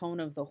was the tone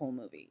of the whole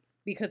movie,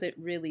 because it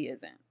really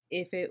isn't.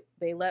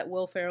 They let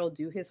Will Ferrell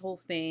do his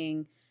whole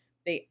thing,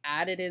 they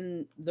added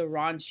in the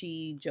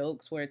raunchy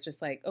jokes where it's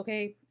just like,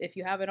 okay, if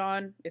you have it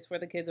on, it's for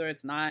the kids or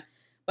it's not.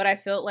 But I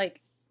felt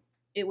like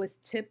it was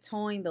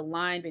tiptoeing the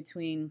line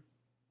between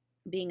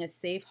being a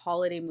safe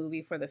holiday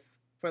movie for the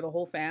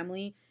whole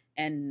family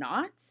and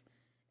not.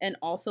 And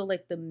also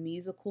like the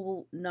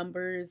musical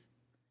numbers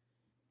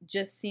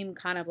just seem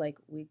kind of like,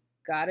 we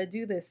gotta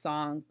do this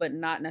song, but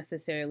not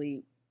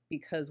necessarily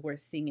because we're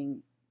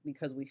singing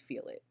because we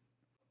feel it.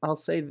 I'll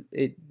say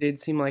it did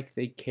seem like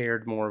they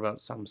cared more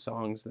about some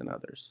songs than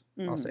others.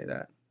 Mm-hmm. I'll say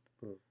that.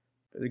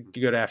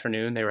 Good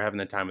Afternoon, they were having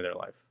the time of their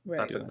life. Right.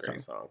 That's a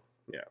great song.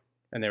 Yeah.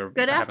 And they were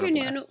Good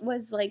Afternoon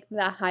was like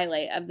the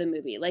highlight of the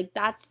movie. Like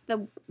that's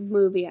the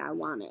movie I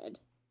wanted.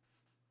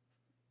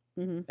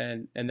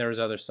 Mm-hmm. And there was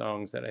other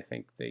songs that I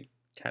think they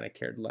kind of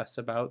cared less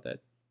about, that,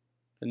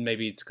 and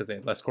maybe it's because they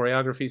had less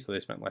choreography, so they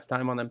spent less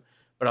time on them.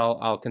 But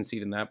I'll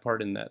concede in that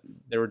part, in that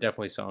there were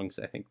definitely songs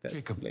I think that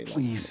Jacob, they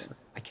please,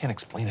 I can't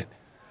explain it,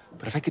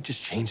 but if I could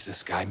just change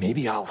this guy,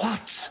 maybe I'll.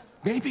 What?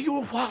 Maybe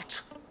you'll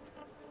what?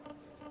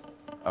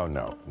 Oh,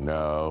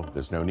 no,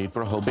 there's no need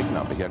for a whole big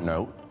number here.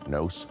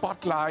 No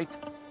spotlight.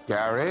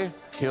 Gary,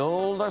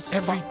 kill the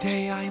Every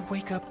day I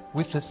wake up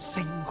with a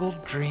single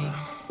dream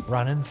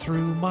running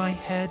through my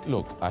head.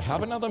 Look, I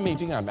have another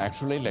meeting I'm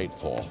actually late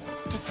for.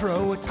 To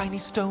throw a tiny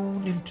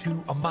stone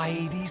into a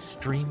mighty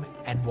stream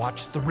and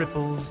watch the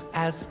ripples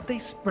as they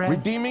spread.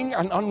 Redeeming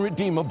an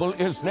unredeemable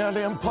is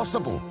nearly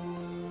impossible.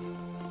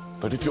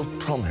 But if you'll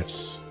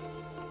promise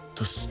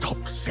to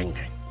stop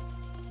singing,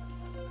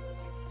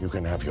 You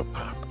can have your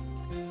pup.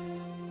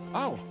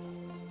 Oh,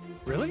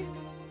 really?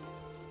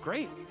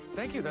 Great.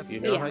 Thank you. That's You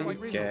know that's how quite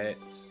you reasonable.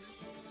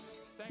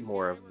 get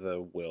more of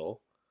the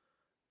will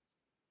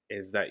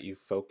is that you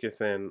focus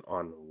in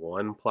on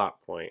one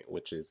plot point,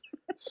 which is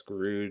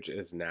Scrooge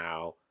is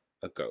now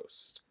a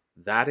ghost.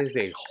 That is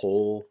a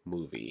whole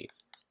movie.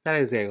 That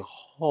is a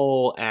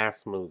whole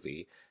ass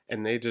movie.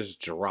 And they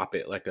just drop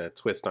it like a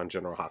twist on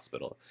General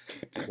Hospital.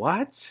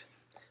 What?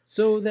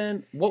 So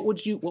then, what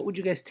would you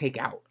guys take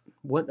out?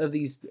 What of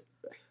these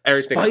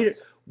Everything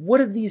else. What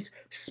of these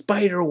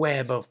spider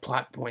web of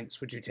plot points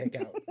would you take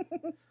out?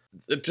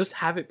 Just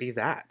have it be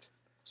that.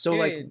 So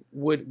like,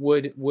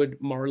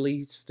 would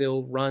Marley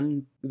still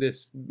run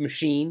this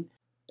machine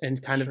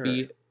and kind of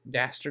be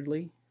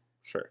dastardly?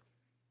 Sure.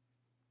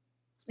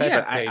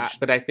 Yeah,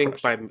 But I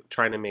think by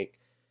trying to make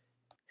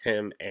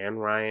him and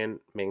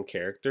Ryan main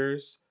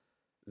characters,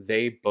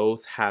 they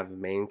both have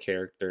main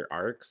character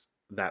arcs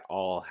that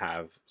all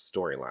have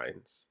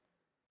storylines.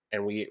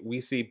 And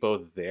we see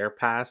both their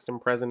past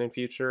and present and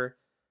future.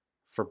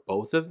 For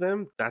both of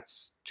them,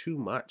 that's too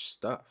much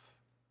stuff.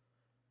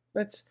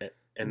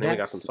 And then we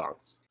got some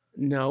songs.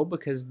 No,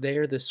 because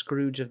they're the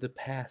Scrooge of the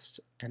past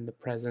and the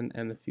present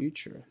and the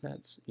future.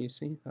 That's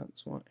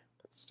why.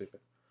 That's stupid.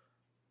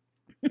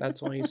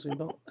 That's why you see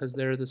both, because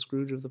they're the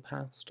Scrooge of the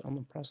past and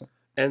the present.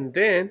 And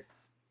then,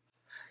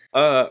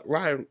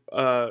 Ryan,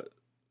 the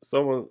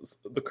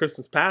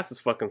Christmas past is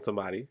fucking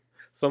somebody.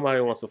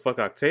 Somebody wants to fuck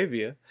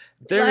Octavia.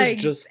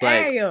 There's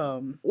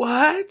damn.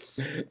 What?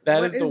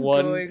 That is the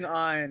one going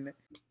on.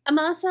 I'm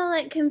also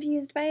like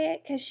confused by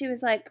it because she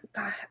was like,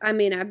 God, I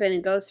mean, I've been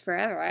a ghost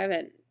forever. I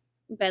haven't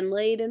been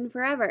laid in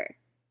forever.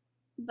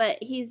 But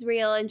he's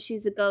real and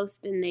she's a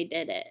ghost and they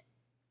did it.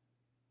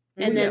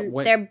 And then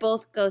they're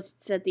both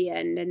ghosts at the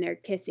end and they're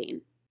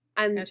kissing.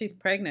 And she's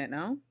pregnant,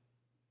 no?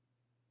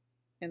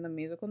 In the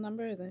musical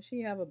number, doesn't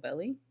she have a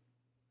belly?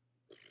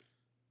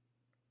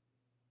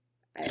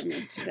 I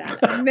missed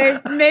that.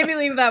 Maybe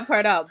leave that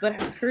part out,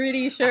 but I'm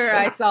pretty sure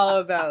I saw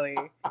a belly.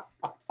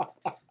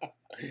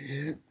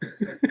 I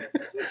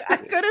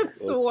could have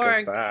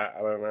sworn. I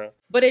don't know.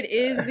 But it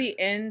is the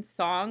end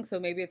song, so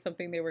maybe it's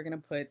something they were going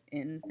to put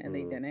in and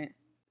they didn't.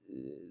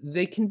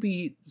 They can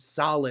be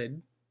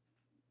solid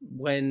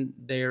when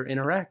they're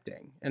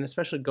interacting, and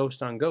especially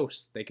ghost on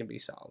ghost, they can be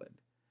solid.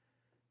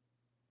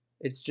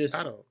 It's just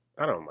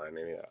I don't mind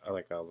any of that. I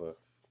like all the.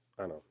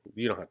 I don't know.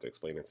 You don't have to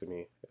explain it to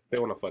me. If they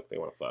want to fuck, they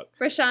want to fuck.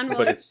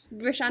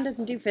 Rashawn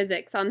doesn't do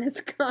physics on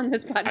this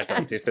podcast. I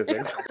don't do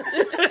physics.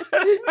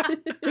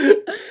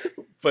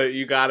 But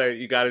you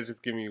gotta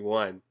just give me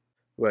one.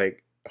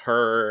 Like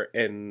her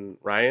and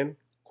Ryan,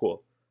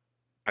 cool.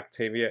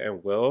 Octavia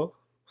and Will,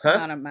 huh?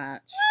 Not a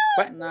match.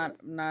 What? Not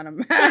a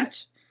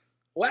match.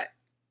 What?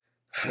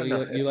 Well,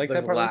 you like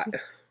that part? Lisa?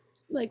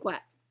 Like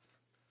what?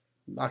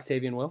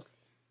 Octavia and Will?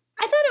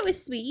 I thought it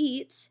was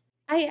sweet.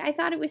 I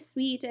thought it was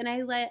sweet, and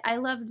I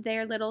loved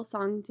their little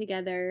song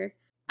together.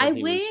 When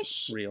I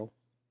wish real.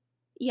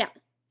 Yeah.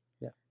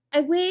 Yeah.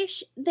 I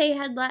wish they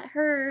had let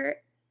her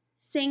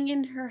sing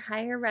in her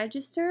higher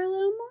register a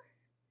little more.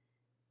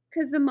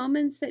 Because the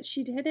moments that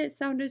she did, it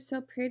sounded so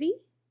pretty.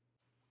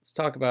 Let's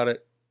talk about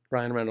it.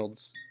 Ryan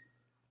Reynolds.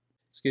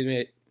 Excuse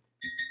me.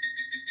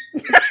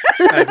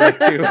 I'd like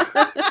to.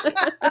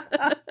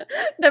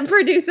 The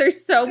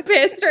producer's so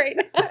pissed right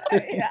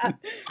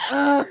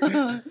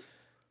now.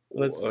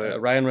 Let's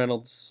Ryan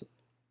Reynolds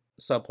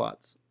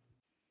subplots.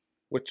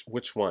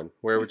 Which one?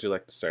 Where would you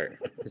like to start?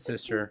 His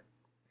sister.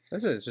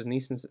 That's it. It's just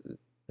niece and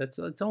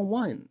it's all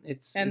one.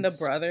 And the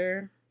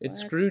brother.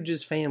 It's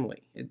Scrooge's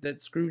family.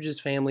 That's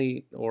Scrooge's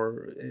family,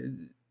 or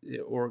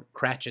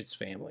Cratchit's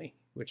family,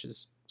 which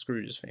is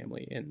Scrooge's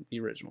family in the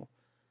original.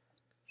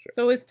 Sure.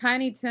 So is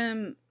Tiny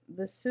Tim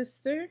the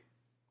sister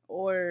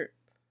or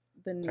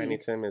the niece? Tiny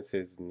Tim is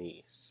his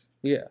niece.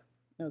 Yeah.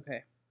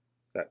 Okay.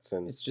 That's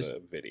in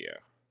the video.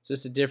 It's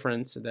just a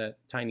difference that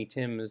Tiny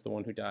Tim is the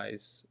one who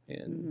dies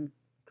in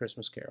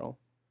Christmas Carol.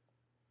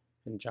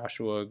 And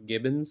Joshua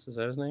Gibbons, is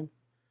that his name?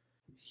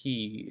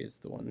 He is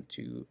the one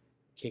to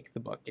kick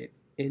the bucket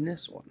in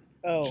this one.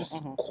 Oh,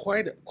 just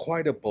quite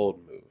a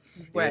bold move.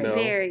 Right. You know?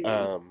 Very.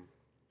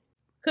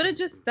 Could have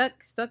just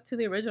stuck to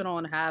the original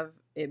and have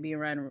it be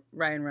Ryan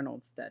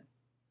Reynolds dead.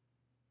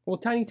 Well,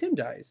 Tiny Tim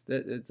dies.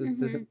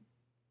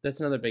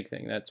 That's another big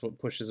thing. That's what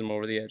pushes him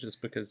over the edges,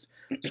 because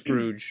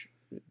Scrooge,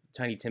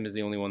 Tiny Tim is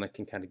the only one that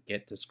can kind of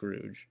get to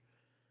Scrooge.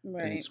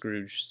 Right. And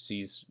Scrooge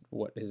sees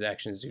what his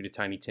actions do to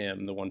Tiny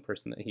Tim, the one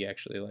person that he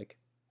actually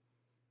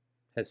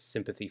has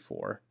sympathy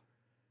for.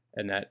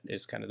 And that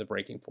is kind of the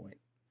breaking point.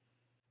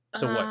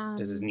 So what?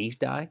 Does his niece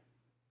die?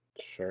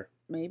 Sure.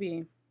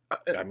 Maybe.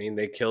 I mean,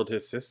 they killed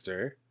his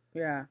sister.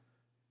 Yeah.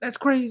 That's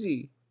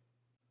crazy.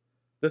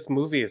 This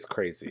movie is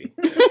crazy.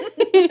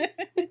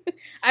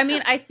 I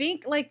mean, I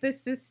think the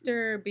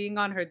sister being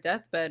on her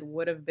deathbed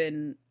would have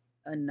been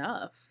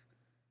enough.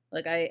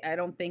 I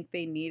don't think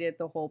they needed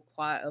the whole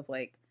plot of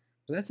But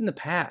that's in the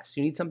past.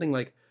 You need something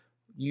like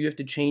you have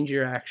to change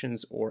your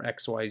actions or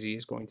XYZ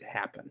is going to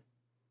happen.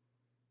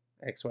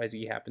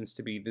 XYZ happens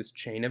to be this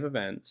chain of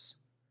events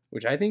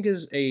which I think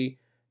is a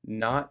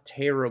not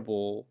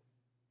terrible,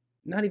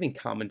 not even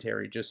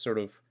commentary, just sort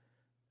of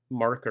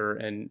marker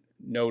and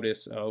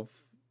notice of,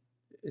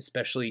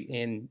 especially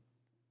in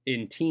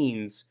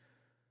teens,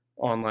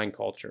 online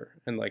culture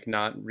and like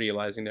not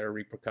realizing there are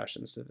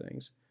repercussions to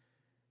things.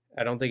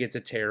 I don't think it's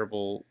a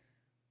terrible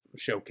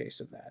showcase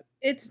of that.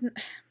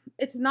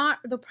 It's not,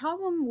 the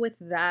problem with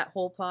that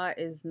whole plot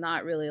is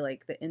not really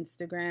like the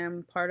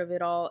Instagram part of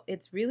it all.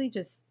 It's really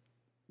just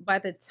by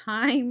the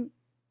time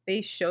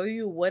they show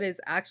you what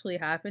is actually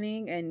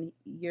happening and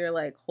you're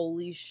like,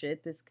 holy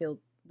shit, this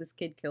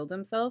kid killed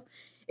himself.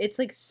 It's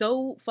like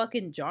so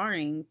fucking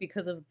jarring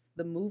because of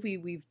the movie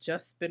we've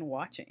just been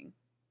watching.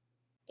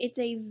 It's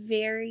a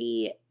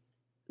very,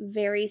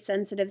 very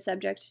sensitive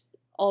subject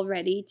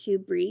already to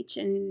breach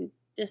and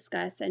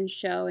discuss and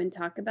show and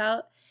talk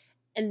about.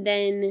 And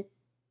then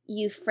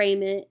you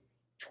frame it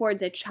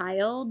towards a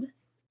child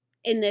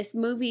in this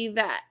movie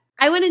that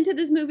I went into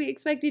this movie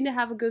expecting to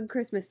have a good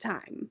Christmas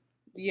time.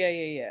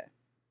 Yeah.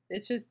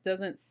 It just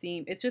doesn't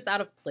seem, it's just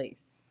out of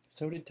place.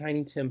 So did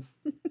Tiny Tim.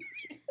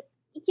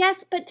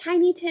 Yes, but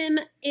Tiny Tim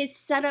is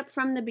set up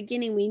from the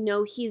beginning. We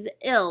know he's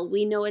ill.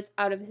 We know it's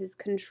out of his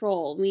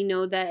control. We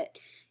know that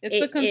it's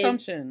the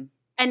consumption.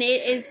 And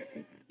it is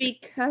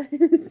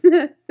because...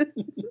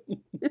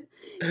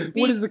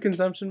 What is the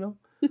consumption,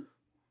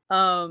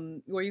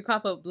 Mel? Where you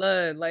cough up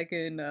blood, like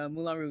in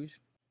Moulin Rouge.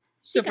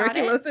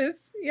 Tuberculosis.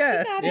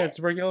 Yeah. Yeah, it's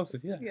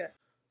tuberculosis. Yeah. Yeah.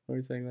 What are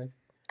you saying, Lacey?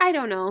 I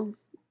don't know.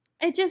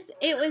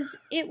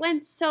 It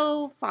went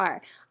so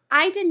far.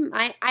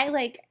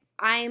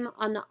 I'm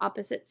on the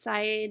opposite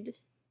side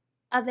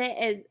of it,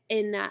 as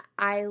in that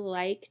I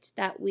liked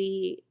that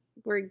we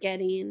were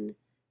getting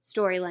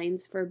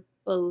storylines for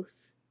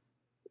both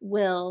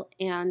Will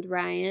and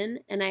Ryan,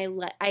 and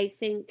I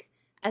think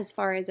as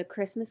far as A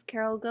Christmas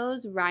Carol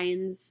goes,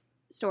 Ryan's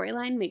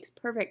storyline makes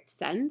perfect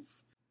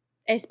sense,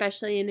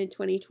 especially in a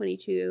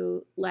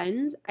 2022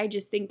 lens. I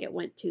just think it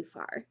went too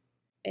far.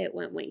 It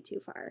went way too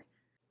far.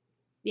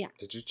 Yeah.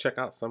 Did you check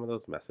out some of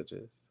those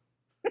messages?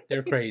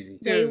 They're crazy.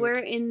 They were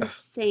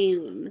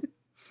insane.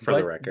 For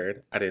the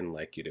record, I didn't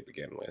like you to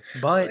begin with.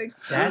 But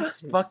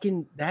that's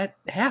fucking, that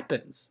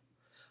happens.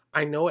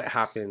 I know it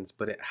happens,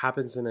 but it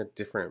happens in a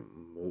different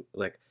movie,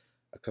 like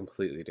a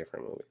completely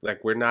different movie.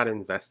 Like, we're not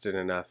invested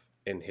enough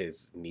in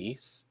his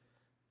niece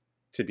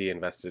to be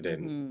invested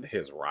in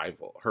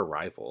her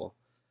rival.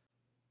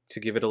 To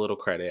give it a little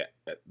credit,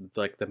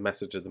 like, the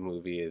message of the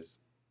movie is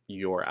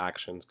your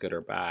actions, good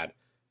or bad,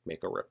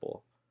 make a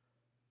ripple.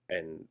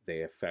 And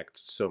they affect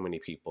so many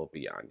people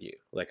beyond you.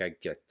 Like, I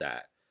get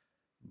that.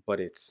 But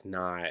it's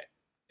not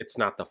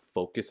the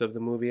focus of the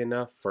movie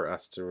enough for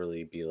us to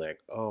really be like,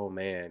 oh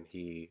man,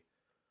 he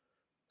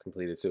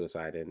completed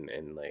suicide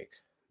and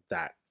like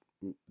that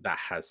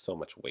has so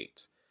much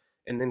weight.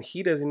 And then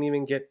he doesn't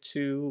even get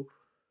to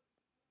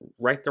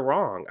right the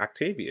wrong.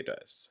 Octavia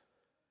does.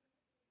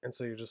 And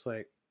so you're just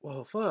like,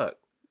 well, fuck.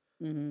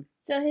 Mm-hmm.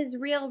 So his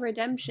real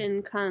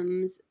redemption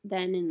comes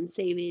then in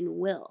saving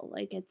Will.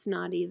 Like, it's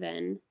not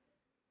even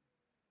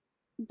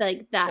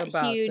like that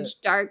huge,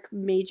 dark,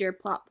 major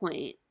plot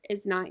point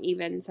is not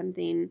even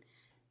something.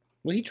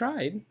 Well, he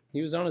tried.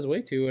 He was on his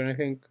way to, and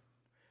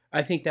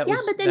I think that was.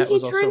 Yeah, but then he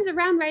turns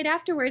around right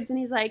afterwards, and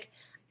he's like,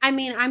 "I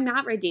mean, I'm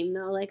not redeemed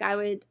though. Like, I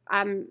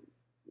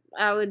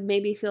would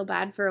maybe feel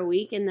bad for a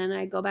week, and then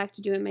I go back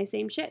to doing my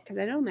same shit because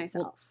I know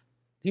myself." Well,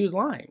 he was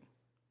lying.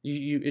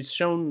 It's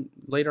shown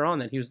later on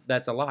that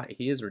that's a lie.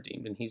 He is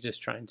redeemed, and he's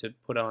just trying to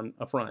put on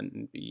a front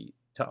and be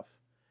tough.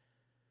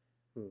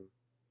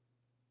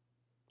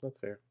 That's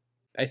fair.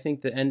 I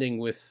think the ending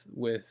with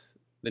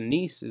the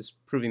niece is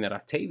proving that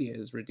Octavia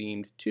is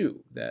redeemed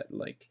too. That,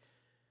 like,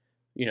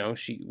 you know,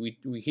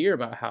 we hear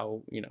about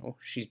how, you know,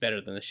 she's better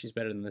than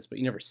this, but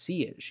you never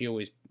see it. She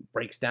always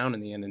breaks down in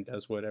the end and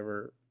does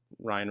whatever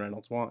Ryan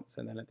Reynolds wants,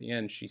 and then at the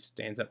end she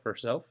stands up for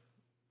herself,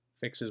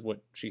 fixes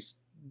what she's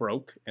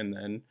broke, and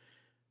then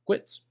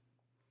quits.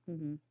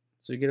 Mm-hmm.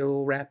 So you get a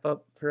little wrap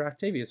up for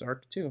Octavia's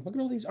arc too. Look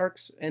at all these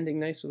arcs ending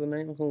nice with a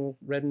nice little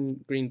red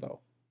and green bow.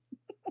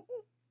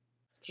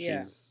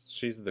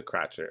 She's the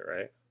Cratchit,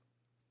 right?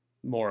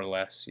 More or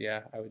less,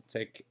 yeah. I would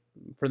take,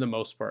 for the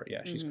most part,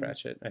 yeah, she's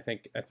Cratchit. I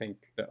think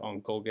the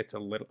uncle gets a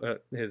little,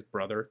 his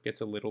brother gets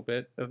a little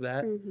bit of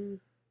that,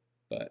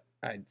 but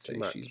I'd say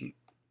she's too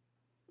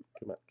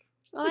much.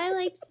 Well, I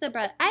liked the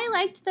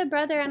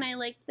brother. And I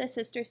liked the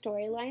sister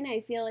storyline.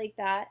 I feel like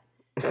that.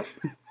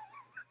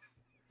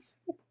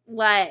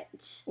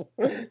 What?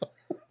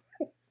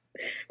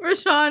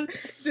 Rashawn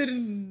did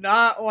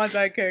not want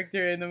that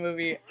character in the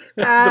movie.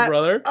 The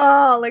brother?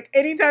 Oh, like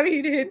anytime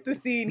he'd hit the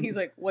scene, he's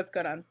like, "What's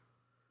going on?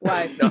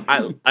 Why?"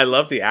 No, I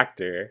love the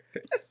actor.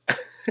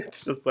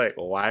 It's just like,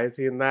 why is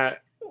he in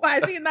that? Why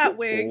is he in that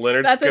wig?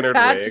 Leonard that's Skinner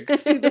attached wig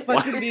to the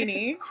fucking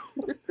beanie?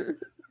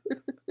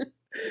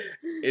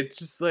 It's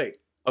just like,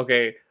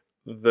 okay,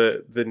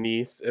 the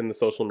niece and the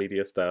social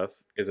media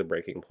stuff is a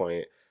breaking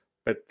point,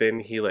 but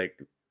then he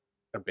like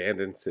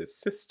abandons his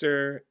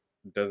sister,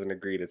 doesn't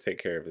agree to take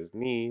care of his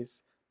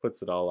niece,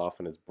 puts it all off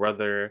on his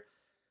brother.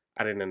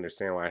 I didn't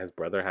understand why his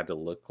brother had to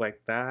look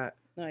like that.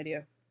 No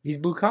idea. He's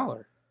blue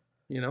collar,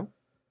 you know?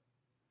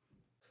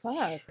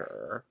 Fuck.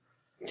 Sure.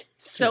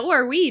 So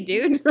are we,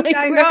 dude. Like,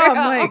 I know, we're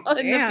I'm like, all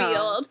in the damn.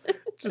 field.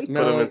 Just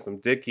No. put him in some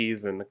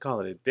Dickies and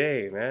call it a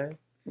day, man.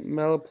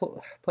 Mel,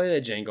 play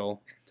that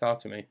jingle.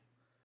 Talk to me.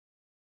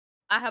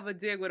 I have a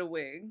dig with a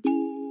wig.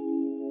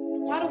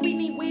 Why do we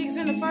need wigs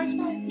in the first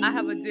place? I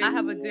have a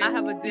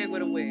dig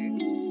with a wig.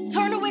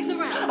 Turn the wigs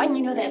around. And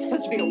you know that's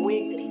supposed to be a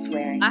wig that he's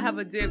wearing. I have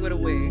a dig with a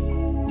wig.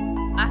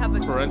 I have a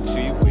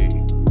Crunchy wig.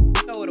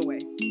 throw it away.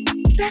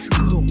 That's a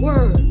good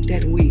word,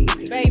 that wig.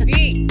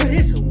 Baby. But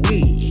it's a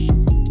wig.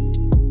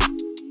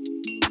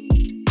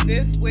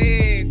 This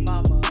wig,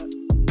 mama.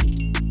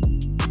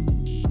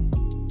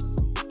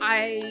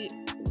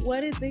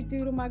 What did they do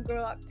to my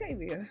girl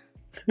Octavia?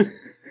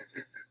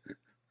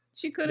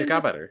 She couldn't. It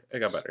got better. It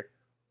got better.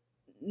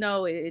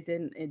 No, it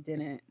didn't. It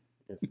didn't.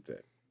 Yes, it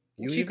did.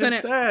 You She even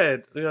couldn't-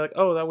 said, you're like,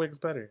 oh, that wig's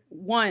better.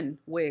 One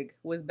wig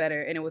was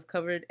better, and it was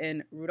covered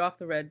in Rudolph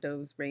the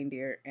Red-Nosed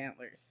Reindeer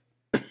antlers.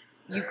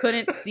 You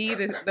couldn't see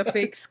the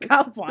fake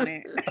scalp on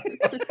it.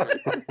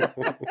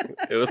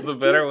 It was a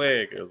better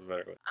wig. It was a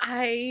better wig.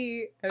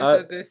 I have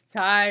said this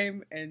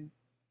time and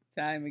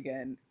time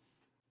again.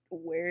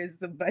 Where's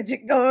the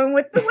budget going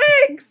with the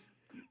wigs?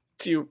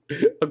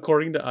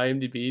 According to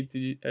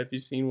IMDb, have you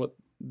seen what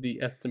the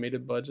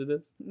estimated budget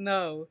is?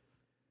 No.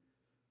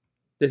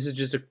 This is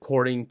just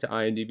according to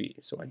IMDb,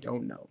 so I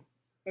don't know.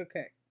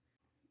 Okay.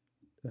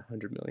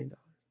 $100 million.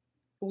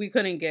 We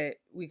couldn't get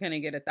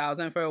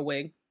 $1,000 for a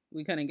wig.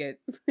 We couldn't get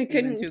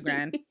even couldn't-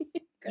 $2,000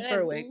 Good for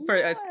a wig for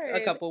a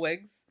Lord. couple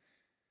wigs.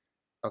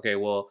 Okay,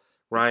 well,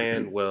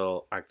 Ryan,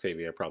 Will,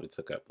 Octavia probably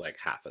took up like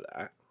half of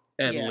that.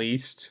 At Yeah.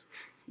 least.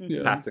 Mhm. Yeah.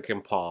 Pasek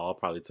and Paul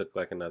probably took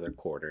like another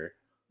quarter.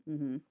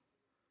 Mm-hmm.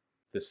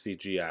 The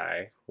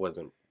CGI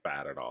wasn't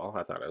bad at all.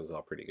 I thought it was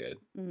all pretty good.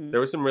 Mhm.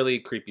 There was some really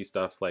creepy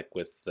stuff like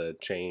with the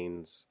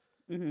chains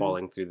Mhm.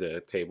 falling through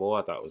the table.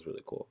 I thought it was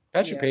really cool.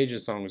 Patrick Yeah.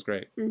 Page's song was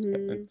great.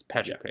 Mhm. It's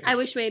Patrick Page. I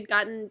wish we had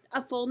gotten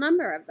a full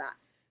number of that.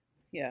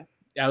 Yeah.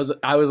 I was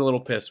a little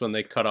pissed when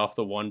they cut off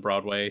the one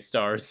Broadway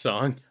star's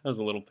song. I was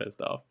a little pissed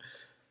off.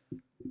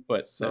 But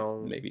that's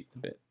So- maybe the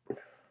bit.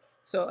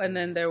 So and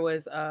then there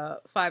was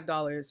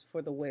 $5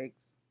 for the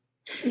wigs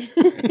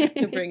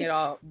to bring it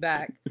all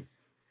back.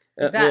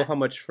 Well, That- how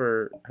much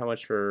for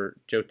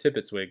Joe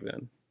Tippett's wig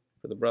then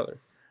for the brother?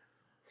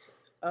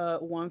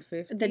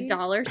 $150. The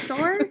dollar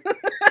store?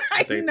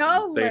 I They,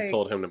 know. they like-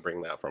 told him to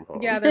bring that from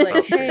home. Yeah, they're That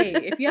like, was pretty-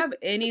 hey, if you have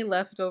any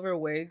leftover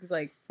wigs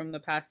like from the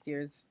past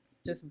years,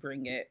 just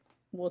bring it.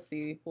 We'll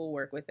see. We'll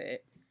work with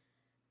it.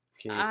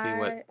 Can you see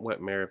I-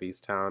 what Mayor of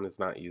Easttown is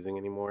not using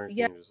anymore? Can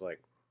Yeah. you just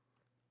like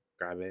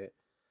grab it?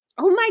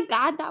 Oh my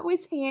god, that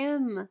was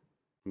him.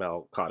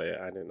 Mel caught it.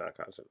 I did not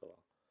catch it at all.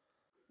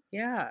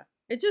 Yeah.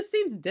 It just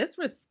seems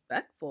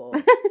disrespectful.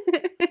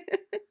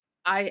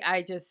 I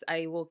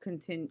will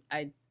continue.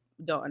 I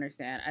don't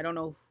understand. I don't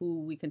know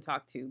who we can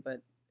talk to,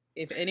 but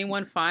if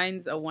anyone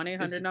finds a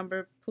 1-800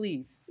 number,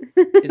 please.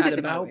 Is pass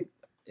it my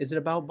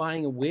about way.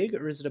 buying a wig,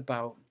 or is it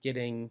about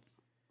getting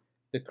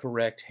the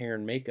correct hair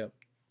and makeup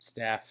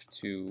staff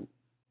to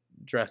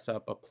dress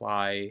up,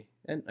 apply,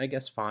 and I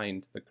guess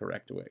find the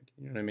correct wig?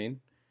 You know what I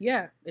mean?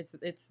 Yeah,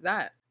 it's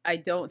that. I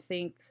don't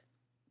think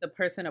the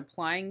person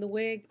applying the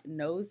wig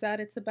knows that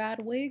it's a bad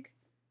wig.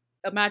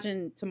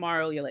 Imagine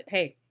tomorrow you're like,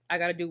 hey, I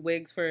got to do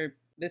wigs for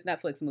this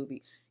Netflix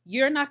movie.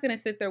 You're not going to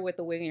sit there with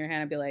the wig in your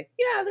hand and be like,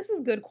 yeah, this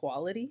is good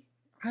quality.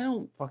 I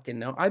don't fucking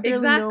know. I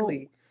barely know.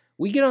 Exactly.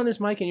 We get on this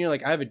mic and you're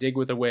like, I have a dig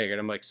with a wig, and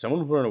I'm like,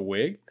 someone's wearing a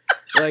wig?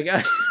 Like,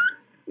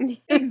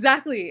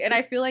 Exactly. And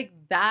I feel like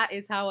that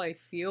is how I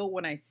feel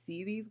when I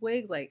see these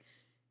wigs. Like,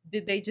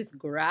 did they just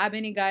grab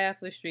any guy off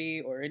the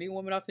street or any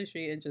woman off the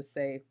street and just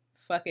say,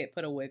 fuck it,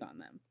 put a wig on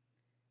them?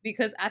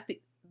 Because at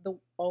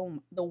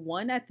the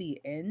one at the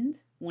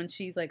end when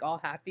she's like all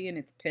happy and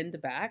it's pinned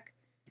back,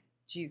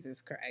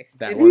 Jesus Christ.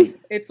 That it's, one?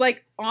 it's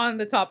like on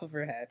the top of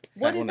her head.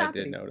 What that is one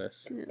happening? I did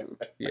notice.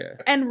 Yeah.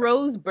 And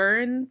Rose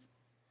Byrne's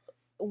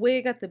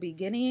wig at the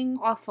beginning.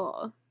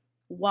 Awful.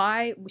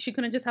 Why? She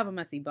couldn't just have a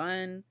messy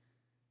bun.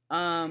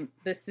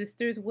 The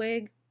sister's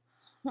wig.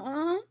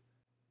 Huh?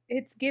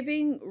 It's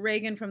giving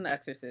Reagan from The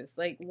Exorcist.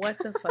 Like, what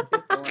the fuck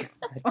is going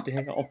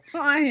Damn.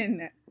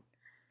 on?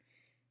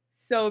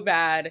 So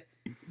bad.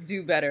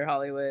 Do better,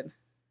 Hollywood.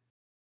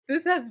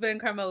 This has been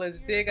Carmela's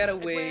Dig at a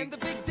Wig.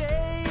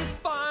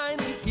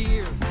 Finally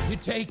here, you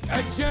take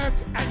a jerk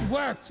and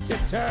work to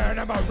turn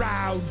them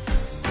around.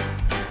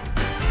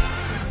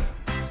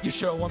 You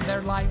show them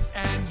their life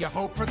and you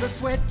hope for the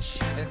switch.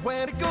 And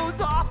when it goes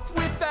off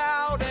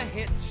without a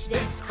hitch,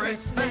 this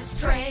Christmas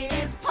train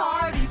is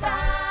party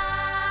bound.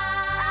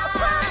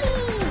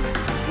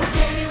 We're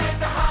giddy with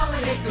the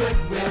holiday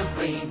goodwill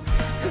gleam,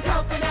 'cause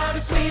helping out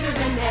is sweeter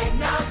than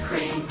eggnog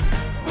cream.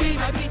 We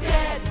might be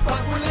dead, but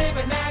we're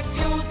living that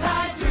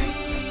Yuletide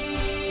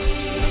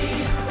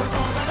dream. We're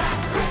full of that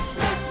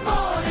Christmas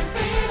morning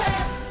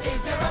feeling.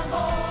 Is there a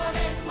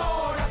morning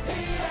more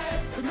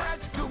appealing? The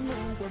magical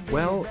moment.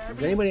 Well,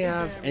 does anybody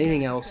have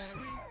anything else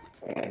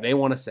they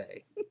want to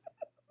say?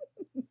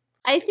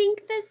 I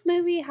think this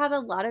movie had a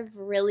lot of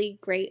really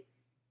great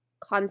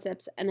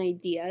concepts and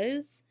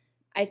ideas.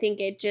 I think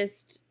it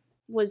just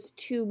was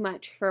too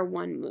much for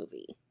one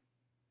movie.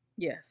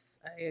 Yes,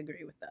 I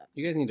agree with that.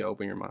 You guys need to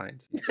open your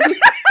mind.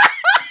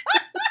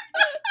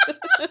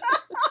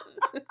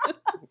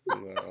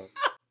 No.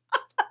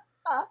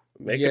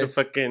 Make it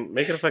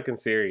a fucking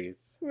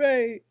series.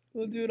 Right.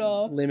 We'll do it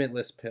all.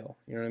 Limitless pill.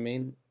 You know what I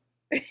mean?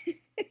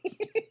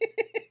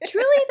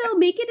 Truly, though,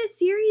 make it a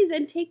series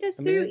and take us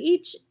through mean-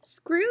 each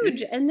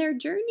Scrooge and their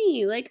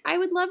journey. Like, I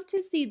would love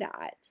to see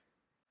that.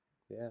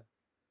 Yeah,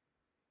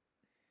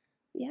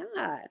 Yeah.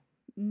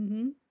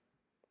 Mm-hmm.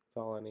 that's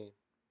all I need.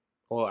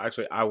 Well,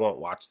 actually, I won't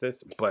watch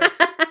this, but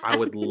I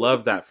would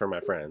love that for my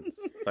friends.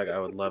 Like, I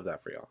would love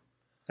that for y'all.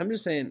 I'm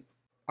just saying,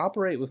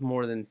 operate with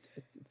more than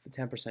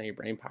 10% of your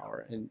brain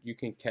power, and you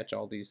can catch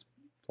all these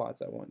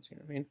plots at once. You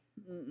know what I mean?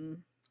 Mm-mm.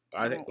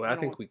 I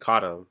think we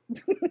caught them.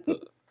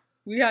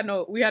 We had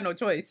no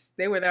choice.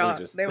 They were there.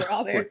 They were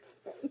all there.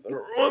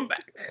 Throwing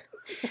back.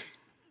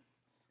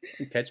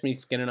 You catch me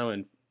skinning them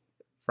and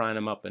frying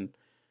them up and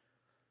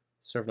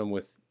serving them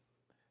with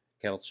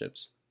kettle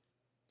chips.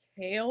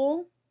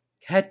 Kale.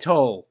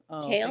 Kettle.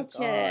 Oh, Kale thank God.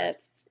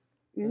 chips.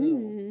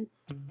 Mm.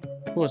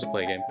 Who wants to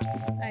play a game?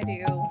 I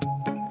do.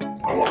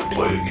 I want to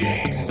play a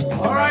game.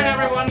 All right,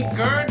 everyone,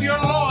 gird your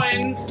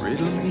loins.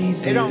 Riddle me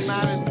this. It don't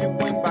matter if you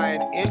win by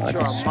an inch or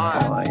a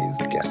mile.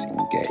 Guessing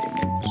game.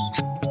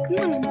 Come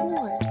on, I'm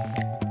bored.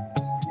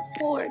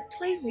 Bored.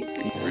 Play with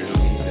me. Riddle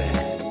me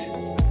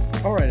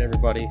that. All right,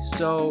 everybody.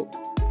 So,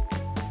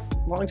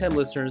 longtime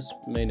listeners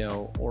may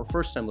know, or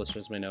first-time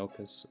listeners may know,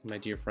 because my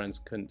dear friends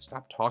couldn't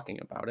stop talking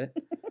about it.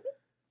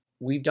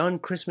 We've done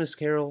Christmas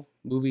Carol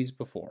movies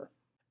before.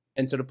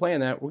 And so to play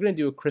on that, we're going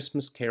to do a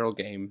Christmas Carol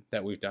game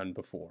that we've done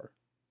before,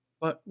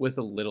 but with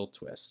a little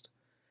twist.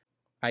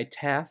 I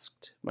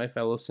tasked my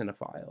fellow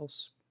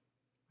cinephiles.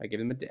 I gave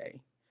them a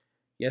day.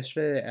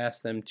 Yesterday, I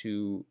asked them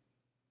to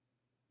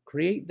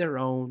create their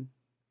own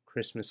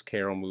Christmas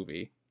Carol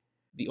movie.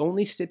 The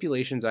only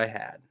stipulations I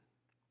had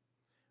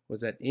was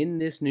that in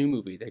this new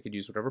movie, they could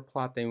use whatever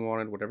plot they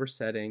wanted, whatever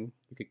setting.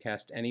 You could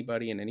cast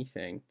anybody and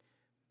anything.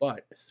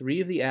 But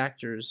 3 of the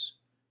actors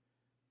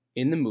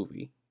in the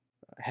movie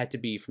had to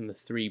be from the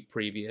 3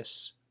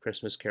 previous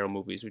Christmas Carol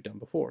movies we've done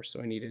before.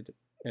 So I needed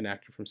an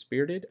actor from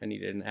Spirited, I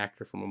needed an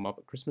actor from A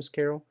Muppet Christmas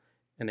Carol,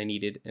 and I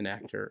needed an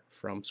actor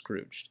from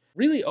Scrooged.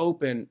 Really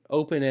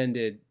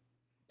open-ended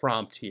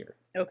prompt here.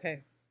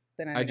 Okay.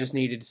 Then I just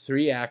needed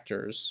 3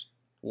 actors,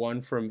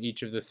 1 from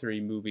each of the 3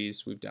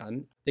 movies we've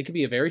done. They could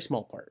be a very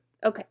small part.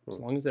 Okay. As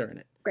long as they're in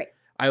it. Great.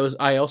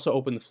 I also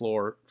opened the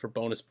floor for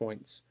bonus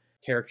points.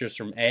 Characters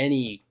from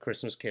any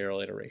Christmas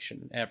Carol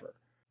iteration ever.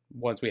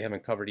 Ones we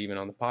haven't covered even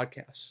on the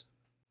podcast.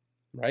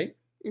 Right?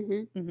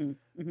 Mm-hmm.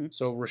 Mm-hmm. Mm-hmm.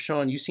 So,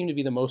 Rashawn, you seem to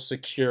be the most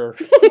secure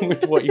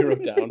with what you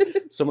wrote down.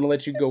 So I'm going to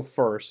let you go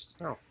first.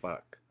 Oh,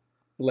 fuck.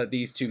 Let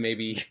these 2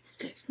 maybe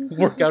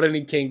work out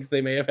any kinks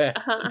they may have had.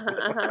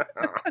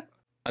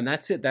 And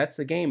that's it. That's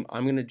the game.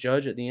 I'm going to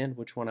judge at the end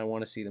which one I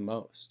want to see the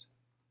most.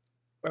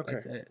 Okay.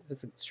 That's it.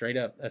 That's it. Straight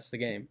up. That's the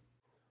game.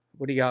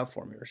 What do you got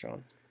for me,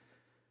 Rashawn?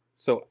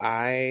 So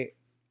I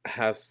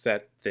have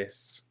set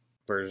this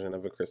version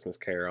of A Christmas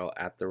Carol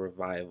at the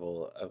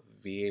revival of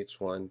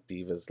VH1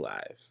 Divas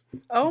Live.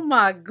 Oh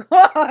my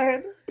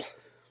God.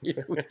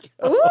 Here we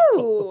go.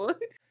 Ooh.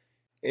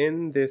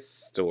 In this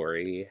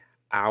story,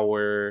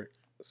 our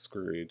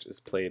Scrooge is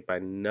played by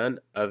none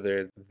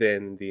other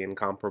than the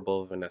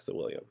incomparable Vanessa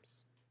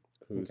Williams,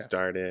 who Okay.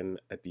 starred in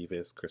A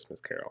Divas Christmas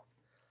Carol.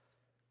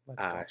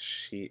 Let's go.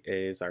 She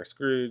is our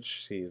Scrooge.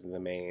 She's the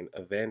main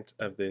event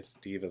of this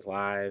Divas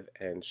Live,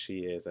 and she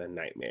is a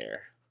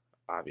nightmare.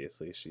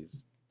 Obviously,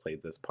 she's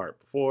played this part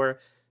before.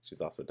 She's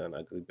also done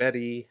Ugly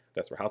Betty,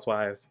 Desperate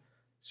Housewives.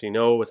 She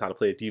knows how to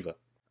play a diva.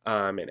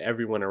 And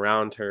everyone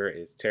around her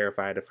is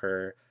terrified of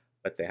her,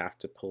 but they have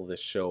to pull this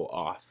show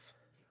off.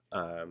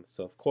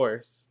 So, of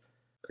course,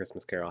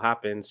 Christmas Carol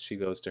happens. She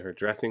goes to her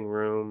dressing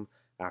room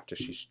after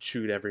she's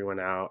chewed everyone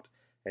out,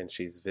 and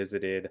she's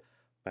visited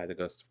by the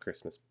ghost of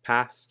Christmas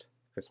past,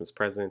 Christmas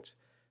present,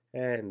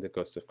 and the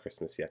ghost of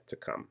Christmas yet to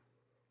come.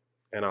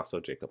 And also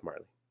Jacob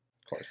Marley,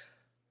 of course.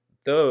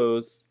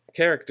 Those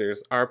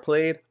characters are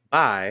played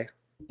by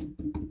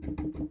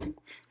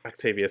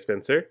Octavia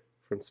Spencer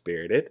from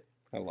Spirited.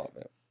 I love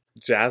it.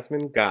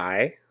 Jasmine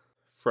Guy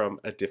from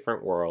A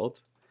Different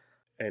World,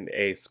 and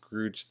a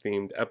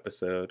Scrooge-themed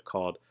episode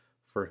called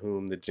For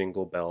Whom the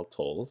Jingle Bell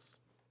Tolls.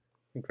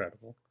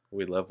 Incredible.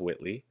 We love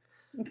Whitley.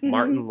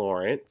 Martin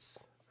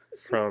Lawrence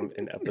from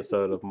an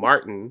episode of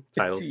Martin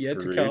titled It's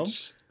yet to come.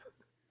 Scrooge.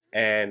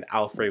 And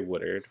Alfred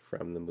Woodard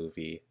from the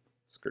movie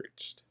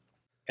Scrooged.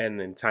 And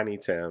then Tiny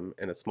Tim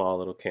in a small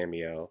little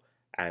cameo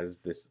as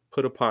this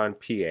put-upon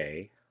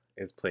PA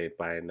is played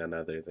by none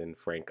other than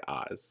Frank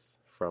Oz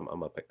from A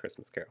Muppet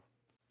Christmas Carol.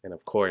 And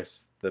of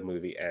course, the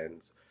movie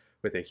ends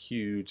with a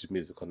huge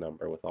musical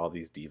number with all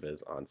these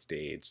divas on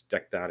stage,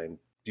 decked out in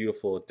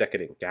beautiful,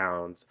 decadent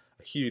gowns,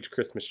 a huge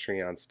Christmas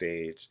tree on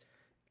stage,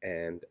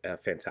 and a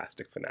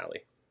fantastic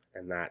finale.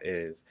 And that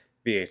is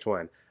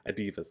VH1, A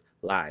Divas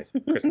Live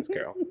Christmas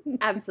Carol.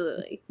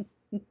 Absolutely.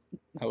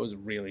 That was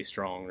really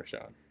strong,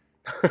 Rashawn.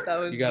 That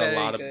was You got very a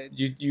lot good. of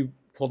you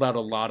pulled out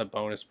a lot of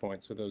bonus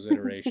points with those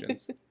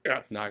iterations.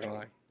 Yeah. Not gonna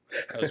lie,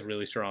 that was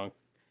really strong.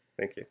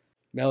 Thank you.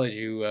 Mel, did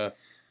you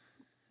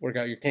work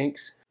out your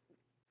kinks?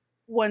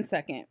 1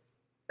 second.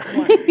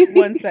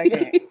 One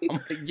second. I'm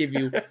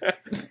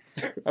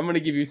gonna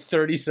give you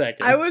 30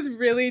 seconds. I was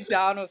really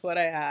down with what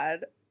I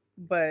had,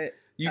 but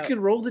You can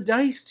roll the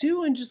dice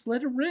too and just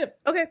let it rip.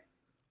 Okay.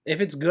 If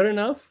it's good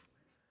enough,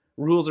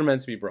 rules are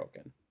meant to be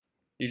broken.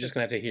 You're just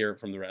gonna have to hear it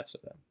from the rest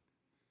of them.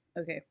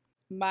 Okay.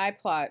 My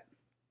plot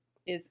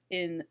is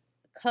in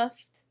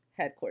Cuffed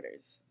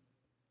headquarters.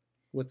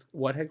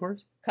 What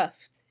headquarters?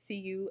 Cuffed.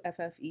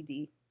 Cuffed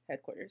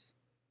headquarters.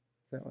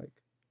 Is that like?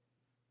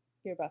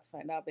 You're about to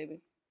find out, baby.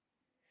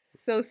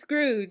 So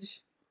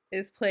Scrooge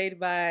is played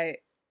by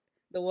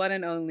the one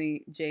and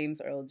only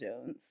James Earl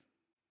Jones.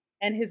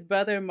 And his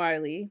brother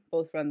Marley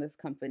both run this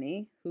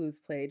company, who's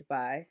played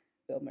by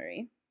Bill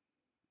Murray.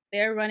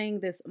 They're running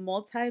this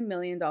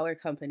multi-million-dollar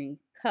company,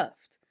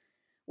 Cuffed,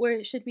 where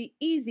it should be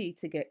easy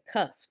to get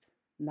cuffed,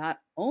 not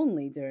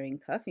only during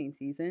cuffing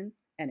season,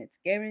 and it's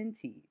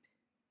guaranteed.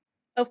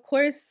 Of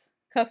course,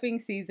 cuffing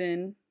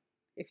season,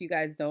 if you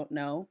guys don't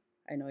know,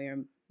 I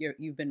know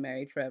you've been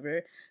married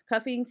forever.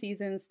 Cuffing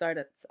season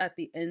starts at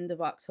the end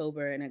of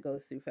October and it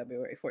goes through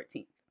February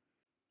 14th.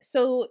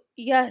 So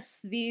yes,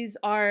 these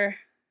are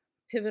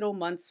pivotal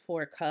months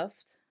for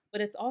Cuffed,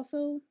 but it's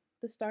also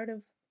the start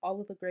of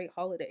all of the great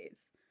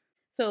holidays.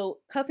 So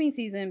cuffing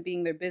season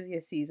being their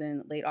busiest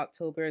season, late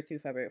October through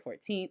February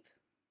 14th,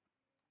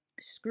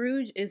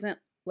 Scrooge isn't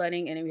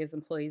letting any of his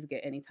employees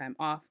get any time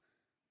off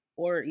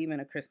or even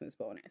a Christmas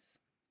bonus.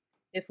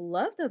 If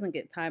love doesn't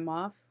get time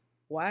off,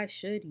 why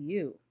should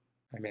you?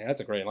 I mean, that's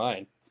a great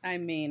line. I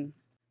mean,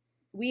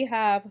 we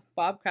have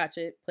Bob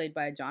Cratchit, played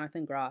by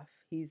Jonathan Groff.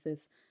 He's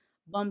this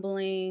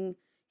bumbling,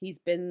 he's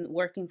been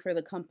working for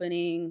the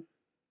company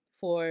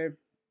for,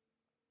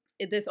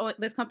 this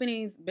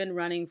company's been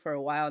running for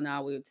a while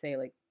now, we would say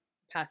like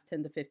past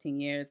 10 to 15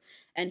 years.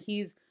 And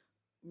he's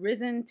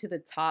risen to the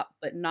top,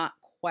 but not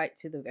quite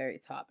to the very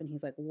top. And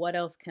he's like, what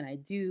else can I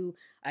do?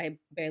 I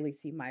barely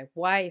see my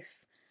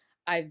wife.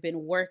 I've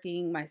been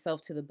working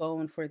myself to the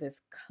bone for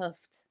this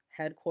Cuffed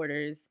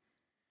headquarters.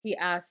 He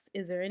asked,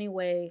 is there any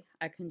way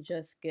I can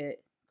just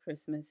get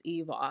Christmas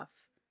Eve off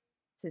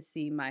to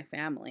see my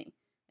family?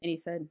 And he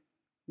said,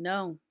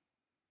 no,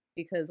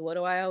 because what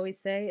do I always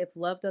say? If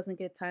love doesn't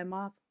get time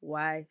off,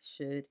 why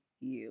should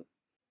you?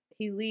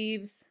 He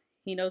leaves.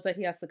 He knows that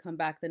he has to come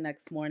back the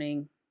next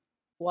morning.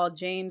 While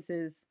James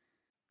is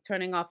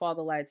turning off all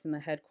the lights in the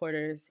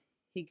headquarters,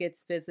 he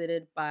gets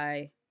visited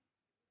by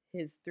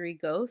his 3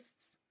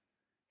 ghosts,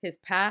 his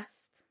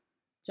past,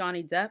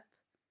 Johnny Depp,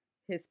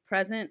 his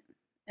present,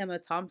 Emma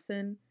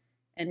Thompson,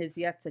 and his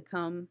yet to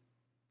come,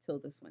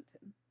 Tilda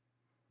Swinton.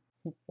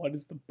 What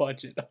is the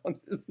budget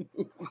on this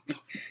movie?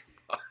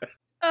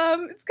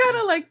 It's kind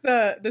of like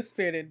the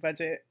Spirited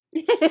budget.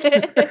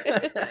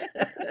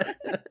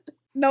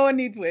 No one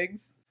needs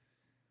wigs.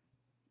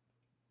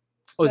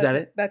 Oh, is that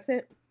it? That's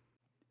it.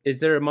 Is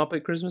there a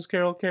Muppet Christmas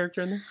Carol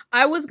character in there?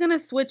 I was gonna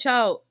switch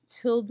out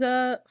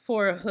Tilda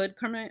for a Hood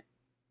Kermit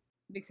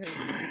because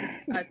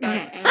I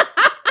thought.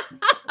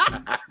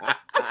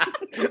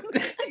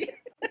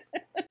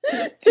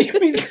 Do you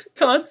mean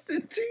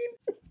Constantine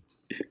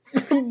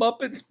from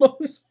Muppets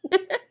Most?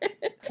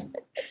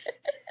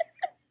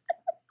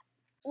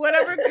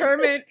 Whatever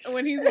Kermit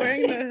when he's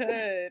wearing the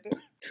hood.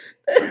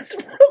 That's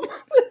from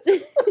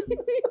Muppets.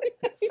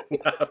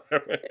 Not a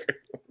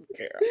Christmas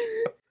Carol.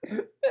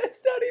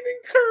 That's not even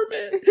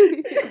Kermit.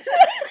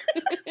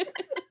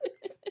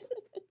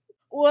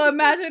 Well,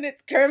 imagine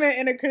it's Kermit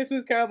in A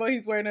Christmas Carol, but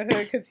he's wearing a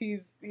hood because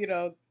he's,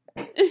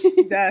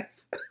 death.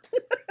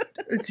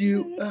 It's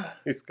you.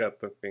 He's got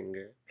the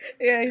finger.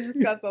 Yeah, he's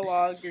just got the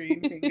long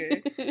green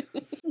finger.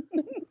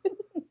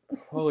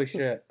 Holy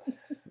shit.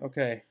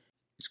 Okay.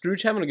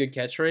 Scrooge having a good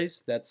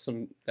catchphrase. That's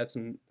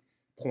some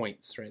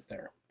points right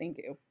there. Thank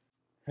you.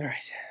 All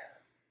right.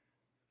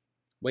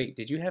 Wait,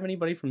 did you have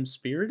anybody from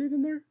Spirited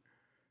in there?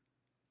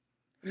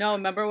 No,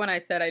 remember when I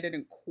said I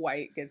didn't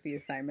quite get the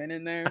assignment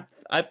in there?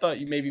 I thought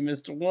you maybe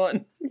missed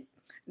one.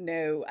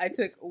 No, I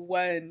took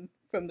 1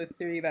 from the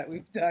 3 that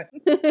we've done.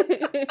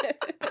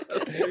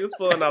 He was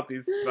pulling out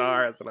these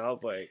stars, and I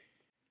was like,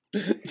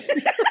 Johnny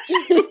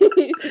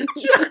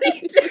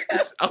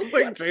Depp. I was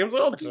like, James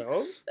Earl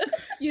Jones?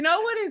 You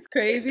know what is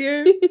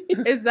crazier?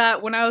 Is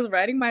that when I was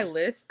writing my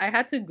list, I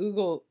had to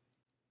Google,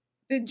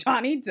 was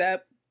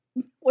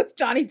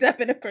Johnny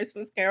Depp in A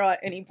Christmas Carol at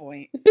any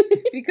point?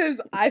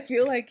 Because I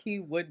feel like he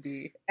would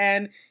be.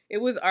 And it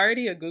was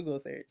already a Google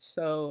search,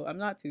 so I'm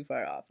not too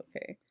far off,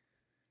 okay?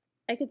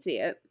 I could see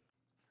it.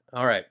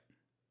 All right.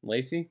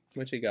 Lacey,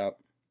 what you got?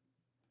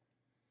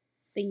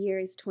 The year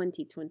is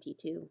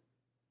 2022.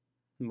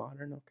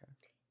 Modern, okay.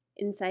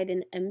 Inside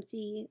an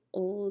empty,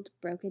 old,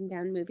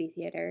 broken-down movie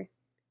theater,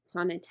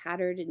 upon a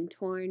tattered and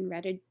torn,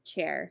 ratted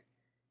chair,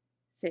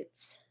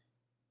 sits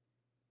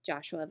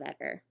Joshua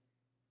Vetter,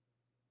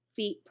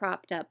 feet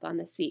propped up on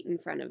the seat in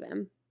front of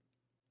him.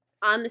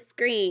 On the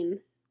screen,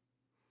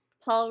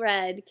 Paul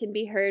Rudd can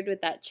be heard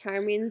with that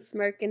charming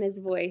smirk in his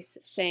voice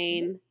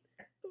saying,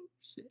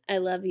 I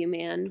love you,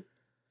 man.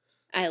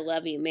 I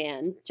love you,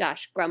 man.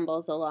 Josh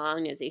grumbles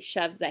along as he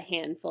shoves a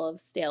handful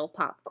of stale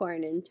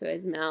popcorn into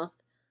his mouth.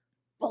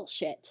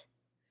 Bullshit.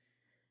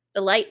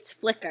 The lights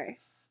flicker.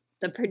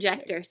 The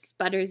projector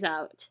sputters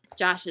out.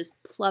 Josh is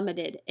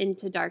plummeted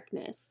into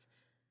darkness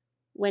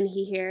when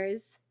he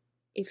hears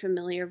a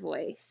familiar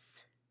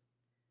voice.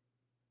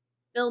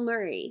 Bill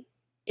Murray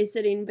is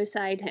sitting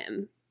beside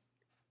him,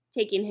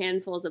 taking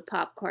handfuls of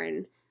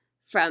popcorn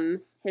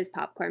from his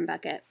popcorn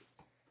bucket.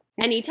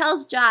 And he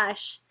tells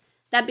Josh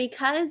that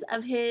because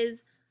of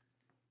his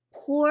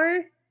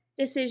poor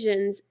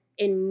decisions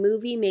in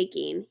movie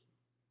making,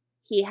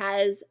 he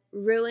has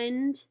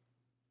ruined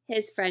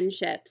his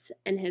friendships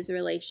and his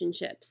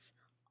relationships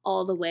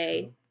all the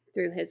way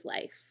through his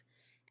life.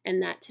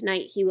 And that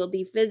tonight he will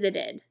be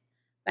visited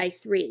by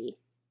 3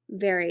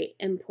 very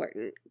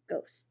important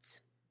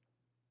ghosts.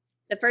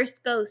 The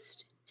first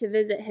ghost to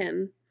visit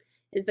him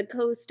is the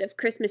ghost of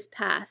Christmas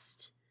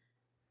Past,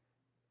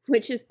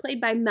 which is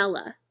played by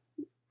Mela.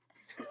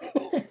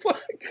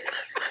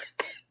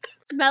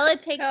 Mela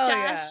takes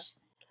Josh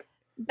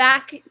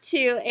back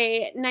to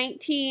a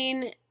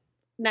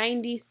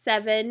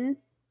 1997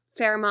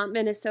 Fairmont,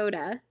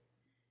 Minnesota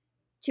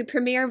to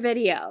Premiere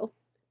Video,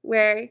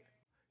 where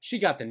she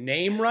got the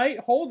name right.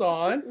 Hold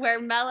on.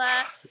 Where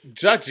Mela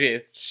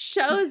Judges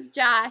shows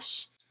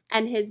Josh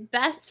and his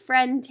best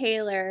friend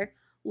Taylor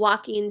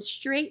walking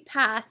straight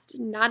past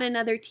Not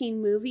Another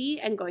Teen Movie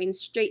and going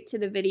straight to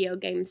the video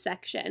game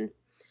section.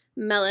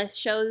 Mela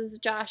shows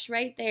Josh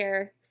right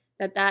there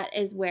that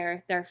is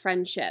where their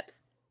friendship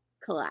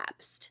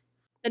collapsed.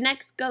 The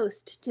next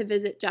ghost to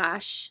visit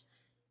Josh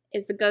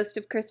is the ghost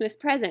of Christmas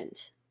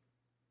Present,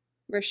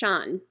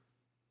 Rashawn.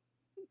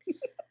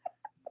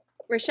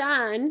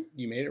 Rashawn.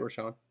 You made it,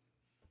 Rashawn.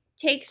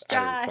 Takes I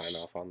didn't Josh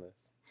sign off on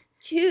this.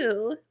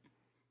 to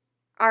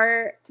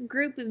our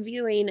group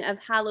viewing of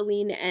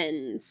Halloween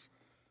Ends.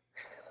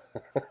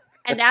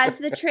 And as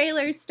the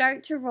trailers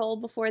start to roll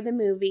before the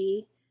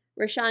movie,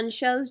 Rashawn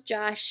shows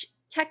Josh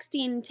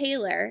texting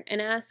Taylor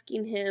and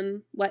asking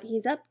him what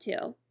he's up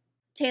to.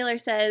 Taylor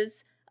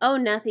says, "Oh,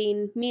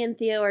 nothing. Me and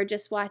Theo are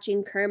just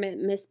watching Kermit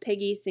and Miss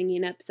Piggy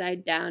singing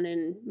Upside Down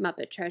in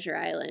Muppet Treasure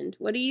Island.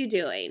 What are you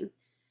doing?"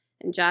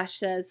 And Josh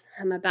says,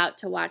 "I'm about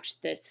to watch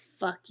this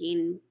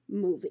fucking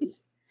movie."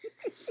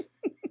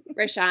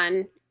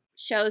 Rashawn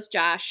shows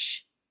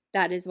Josh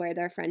that is where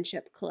their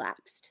friendship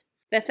collapsed.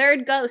 The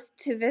third ghost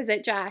to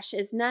visit Josh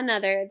is none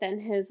other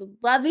than his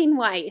loving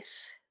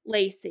wife,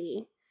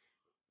 Lacey,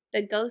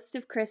 the ghost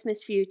of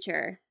Christmas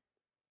Future.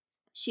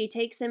 She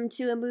takes him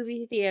to a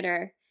movie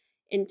theater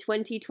in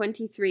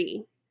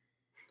 2023.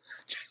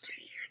 Just a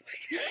year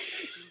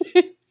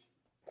later.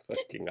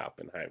 Fucking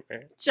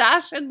Oppenheimer.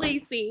 Josh and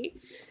Lacey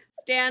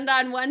stand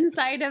on one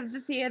side of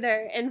the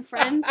theater in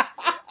front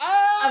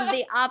of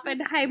the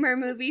Oppenheimer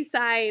movie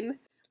sign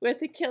with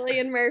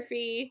Cillian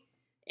Murphy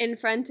in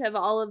front of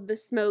all of the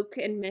smoke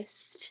and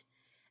mist.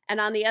 And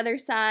on the other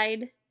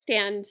side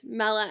stand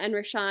Mela and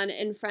Rashawn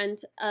in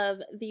front of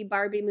the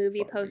Barbie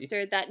movie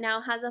poster that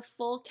now has a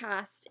full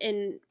cast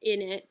in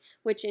it,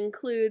 which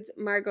includes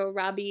Margot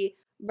Robbie,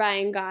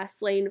 Ryan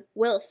Gosling,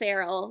 Will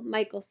Ferrell,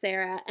 Michael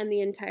Cera, and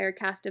the entire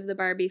cast of the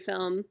Barbie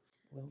film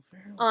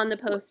on the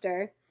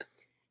poster.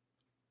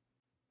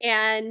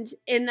 And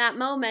in that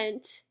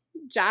moment,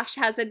 Josh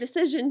has a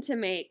decision to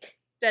make.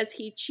 Does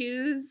he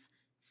choose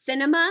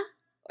cinema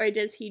or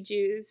does he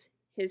choose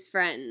his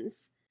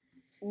friends?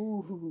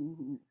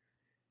 Ooh.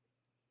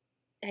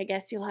 I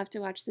guess you'll have to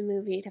watch the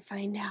movie to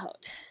find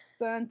out.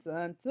 Dun,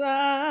 dun,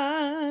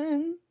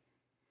 dun.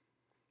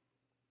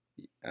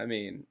 I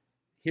mean,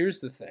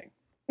 here's the thing.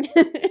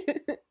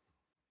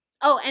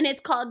 Oh, and it's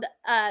called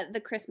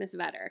The Christmas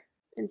Vetter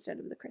instead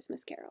of The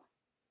Christmas Carol.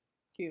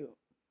 Cute.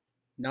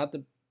 Not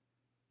the...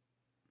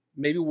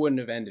 Maybe wouldn't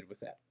have ended with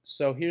that.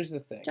 So here's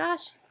the thing.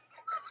 Josh.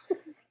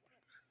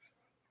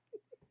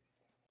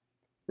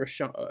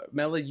 Rashawn,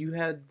 Mela, you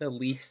had the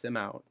least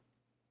amount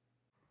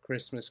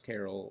Christmas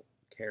Carol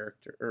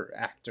character or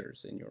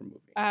actors in your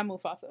movie.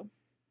 Mufasa.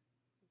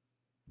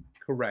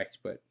 Correct,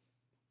 but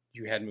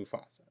you had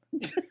Mufasa.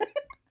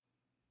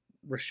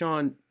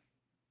 Rashawn,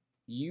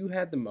 you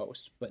had the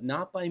most, but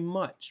not by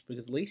much,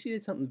 because Lacey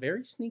did something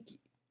very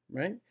sneaky,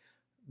 right?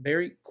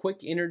 Very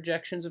quick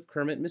interjections of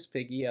Kermit and Miss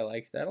Piggy. I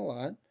liked that a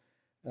lot.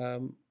 I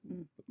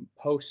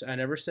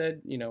never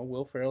said,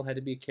 Will Ferrell had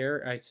to be a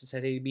character. I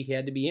said he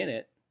had to be in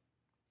it,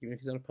 even if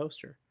he's on a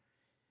poster.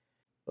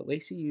 But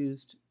Lacey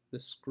used the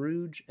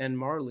Scrooge and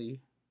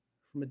Marley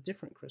from a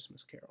different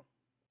Christmas Carol,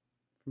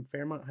 from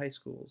Fairmont High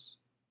School's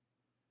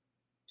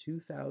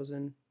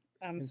 2007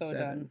 I'm so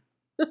done.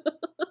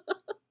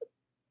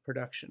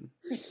 production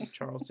of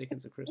Charles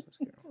Dickens' A Christmas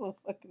Carol. I'm so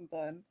fucking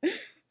done.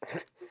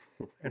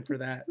 And for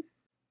the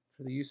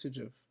usage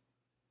of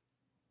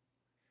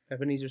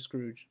Ebenezer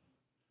Scrooge,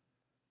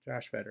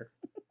 Josh Vetter,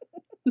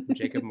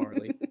 Jacob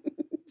Marley,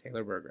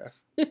 Taylor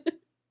Burgraff,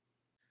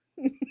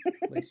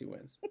 Lacey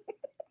wins.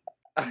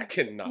 I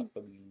cannot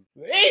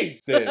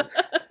believe this.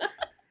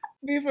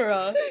 Be for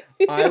real.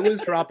 I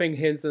was dropping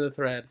hints in the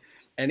thread.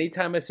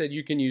 Anytime I said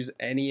you can use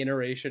any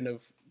iteration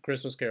of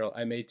Christmas Carol,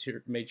 I made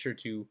sure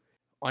to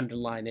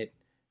underline it,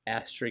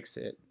 asterisk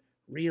it,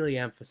 really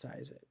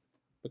emphasize it,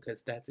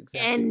 because that's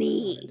exactly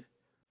Any.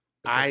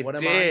 what I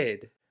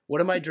did.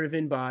 What am I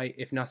driven by,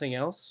 if nothing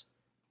else?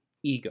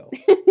 Ego.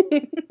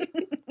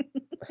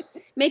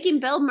 Making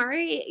Bill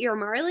Murray your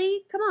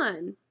Marley? Come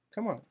on.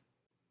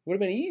 Would have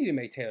been easy to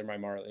make Taylor my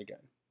Marley again.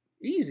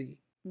 Easy.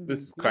 This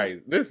is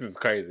crazy. This is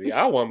crazy.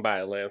 I won by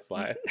a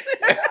landslide.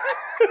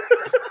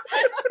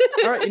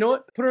 All right, you know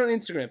what? Put it on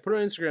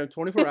Instagram.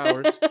 24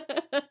 hours.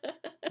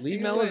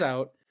 Leave Mella's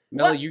out.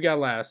 Mella, you got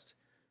last.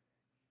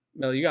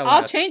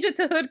 I'll change it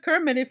to Hood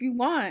Kermit if you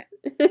want.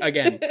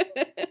 Again.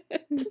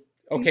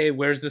 Okay,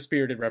 where's the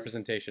spirited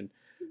representation?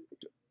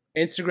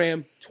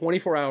 Instagram,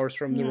 24 hours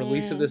from the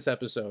release of this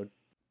episode.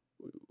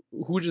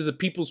 Who does the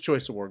People's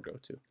Choice Award go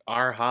to?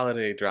 Our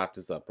holiday draft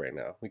is up right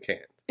now. We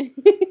can't.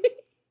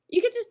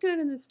 You could just do it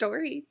in the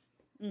stories.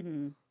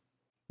 Mm-hmm.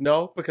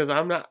 No, because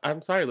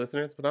I'm sorry,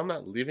 listeners, but I'm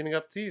not leaving it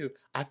up to you.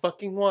 I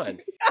fucking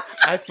won.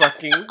 I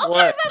fucking won. But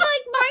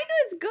like mine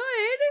was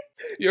good.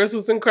 Yours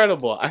was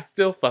incredible. I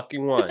still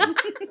fucking won.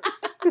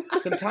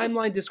 Some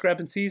timeline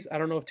discrepancies. I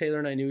don't know if Taylor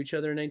and I knew each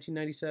other in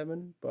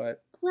 1997,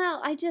 but... Well,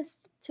 I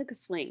just took a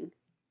swing.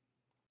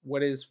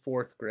 What is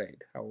 4th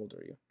grade? How old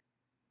are you?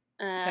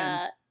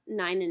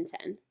 9 and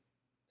 10.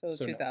 So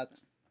 2000.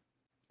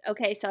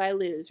 Okay, so I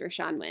lose.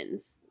 Rashawn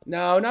wins.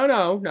 No.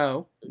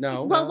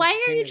 Well,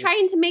 why are you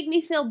trying to make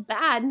me feel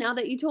bad now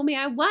that you told me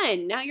I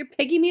won? Now you're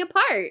picking me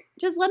apart.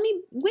 Just let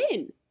me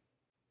win.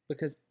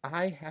 Because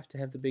I have to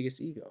have the biggest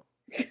ego.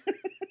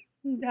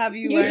 Have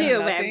you? You do,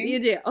 babe. You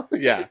do.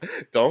 Yeah.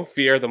 Don't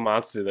fear the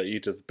monster that you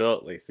just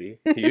built, Lacey.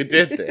 You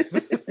did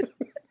this.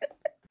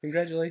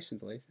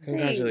 Congratulations, Lacey.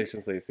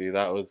 Congratulations, Lacey.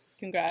 That was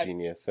Congrats.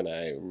 genius, and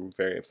I'm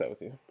very upset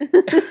with you.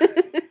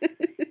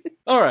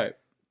 All right.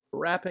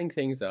 Wrapping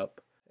things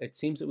up, it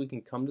seems that we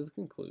can come to the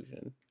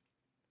conclusion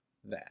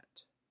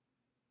that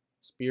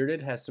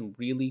Spirited has some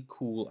really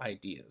cool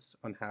ideas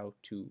on how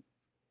to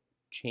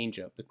change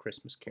up the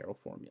Christmas Carol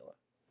formula.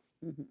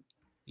 Mm-hmm.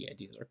 The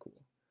ideas are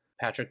cool.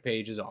 Patrick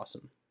Page is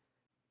awesome.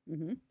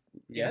 Mm-hmm.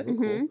 Yeah, Yes.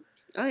 cool.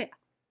 Oh, yeah.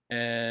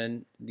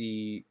 And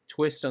the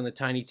twist on the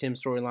Tiny Tim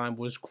storyline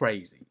was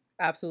crazy.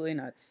 Absolutely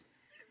nuts.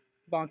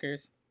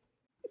 Bonkers.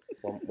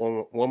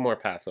 One more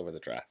pass over the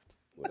draft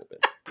would have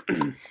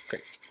been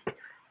great.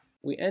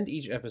 We end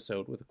each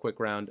episode with a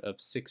quick round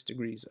of 6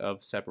 degrees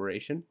of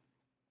separation,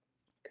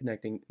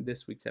 connecting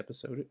this week's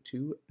episode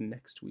to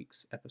next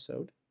week's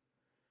episode.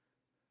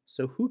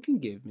 So who can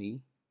give me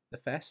the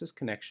fastest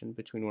connection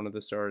between one of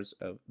the stars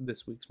of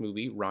this week's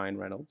movie, Ryan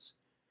Reynolds,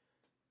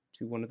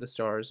 to one of the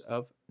stars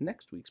of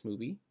next week's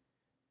movie,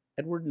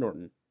 Edward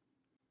Norton?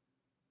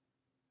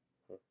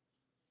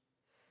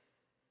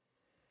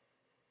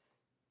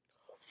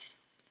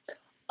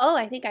 Oh,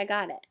 I think I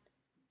got it.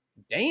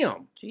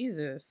 Damn.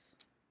 Jesus.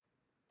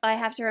 I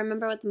have to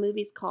remember what the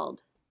movie's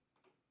called.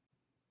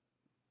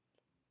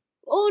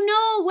 Oh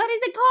no, what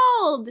is it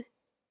called?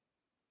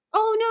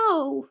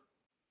 Oh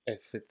no.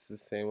 If it's the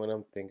same one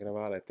I'm thinking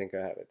about, I think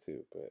I have it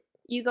too, but...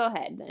 You go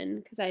ahead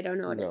then, because I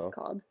don't know what No. it's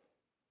called.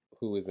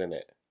 Who is in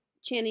it?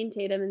 Channing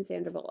Tatum and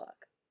Sandra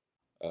Bullock.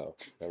 Oh,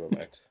 never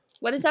mind.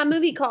 What is that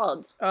movie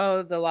called?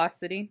 Oh, The Lost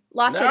City.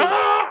 Lost City.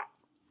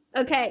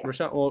 Okay.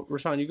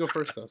 Rashawn, you go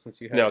first, though,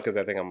 since you have... No, because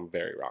I think I'm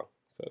very wrong,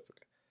 so it's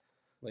okay.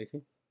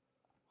 Lacey?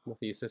 With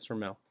the assist from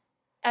Mel.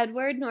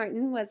 Edward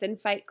Norton was in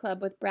Fight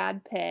Club with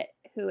Brad Pitt,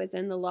 who was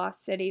in The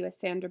Lost City with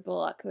Sandra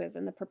Bullock, who was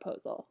in The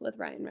Proposal with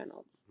Ryan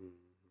Reynolds.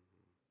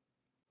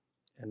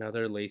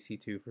 Another Lacey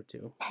 2 for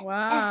 2.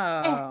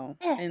 Wow.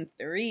 And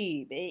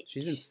 3, bitch.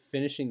 She's been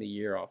finishing the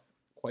year off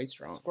quite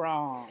strong.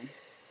 Strong.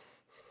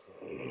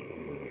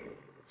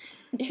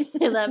 I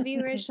love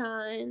you,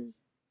 Rashawn.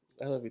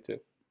 I love you too.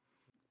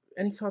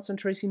 Any thoughts on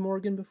Tracy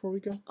Morgan before we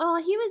go? Oh,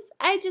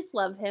 I just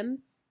love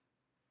him.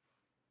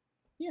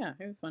 Yeah,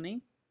 it was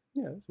funny.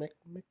 Yeah, let's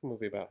make the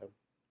movie about him.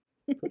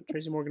 Put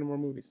Tracy Morgan in more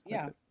movies.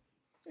 That's Yeah. it.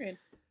 Good.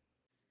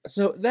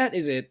 So that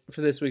is it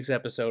for this week's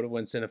episode of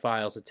When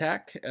Cinephiles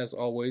Attack. As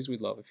always,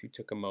 we'd love if you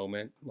took a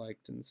moment,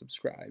 liked and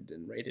subscribed,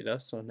 and rated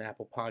us on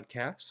Apple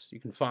Podcasts. You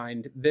can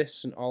find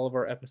this and all of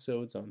our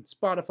episodes on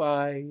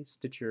Spotify,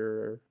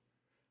 Stitcher,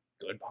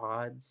 Good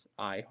Pods,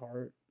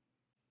 iHeart.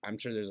 I'm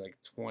sure there's like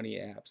 20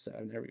 apps that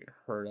I've never even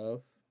heard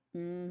of.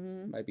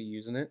 Mm-hmm. Might be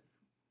using it.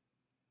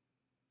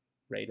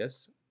 Rate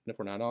us. And if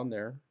we're not on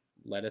there,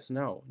 let us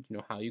know. Do you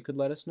know how you could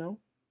let us know?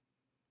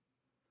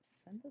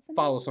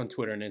 Follow us on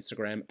Twitter and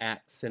Instagram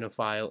at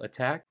Cinephile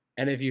Attack.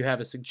 And if you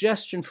have a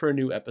suggestion for a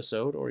new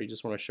episode or you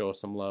just want to show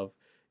us some love,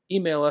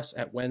 email us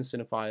at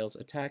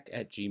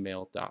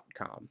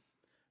whencinephilesattack@gmail.com.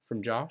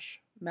 From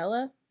Josh,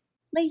 Mella,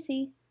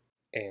 Lacey,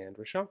 and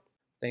Rashawn.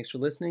 Thanks for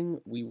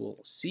listening. We will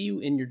see you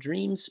in your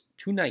dreams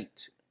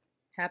tonight.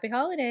 Happy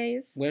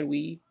holidays. When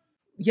we...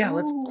 Yeah,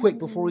 let's quick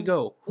before we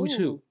go. Who's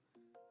who?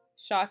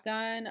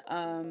 Shotgun,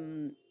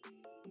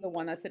 the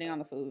one that's sitting on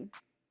the food.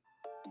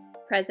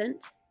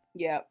 Present.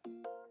 Yep.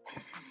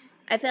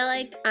 I feel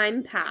like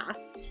I'm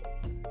past.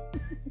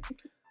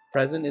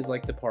 Present is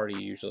like the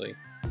party usually.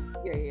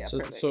 Yeah.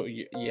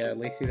 Yeah,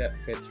 Lacey, that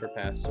fits for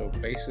past. So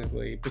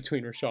basically,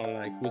 between Rashawn and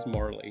I, who's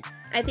Marley?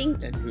 I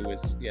think. And who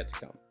is yet to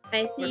come?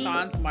 I think.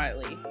 Rashawn's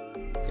Marley.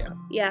 Yeah.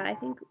 Yeah, I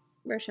think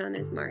Rashawn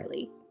is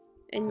Marley,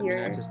 and So you're.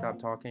 I have to stop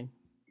talking.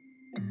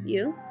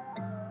 You?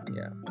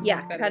 Yeah.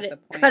 Yeah. Cut it.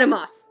 Cut him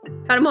off.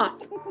 Cut him off.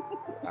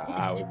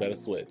 We better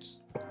switch.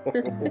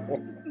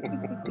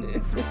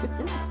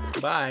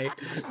 Bye.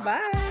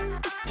 Bye.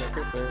 Merry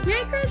Christmas.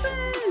 Merry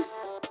Christmas.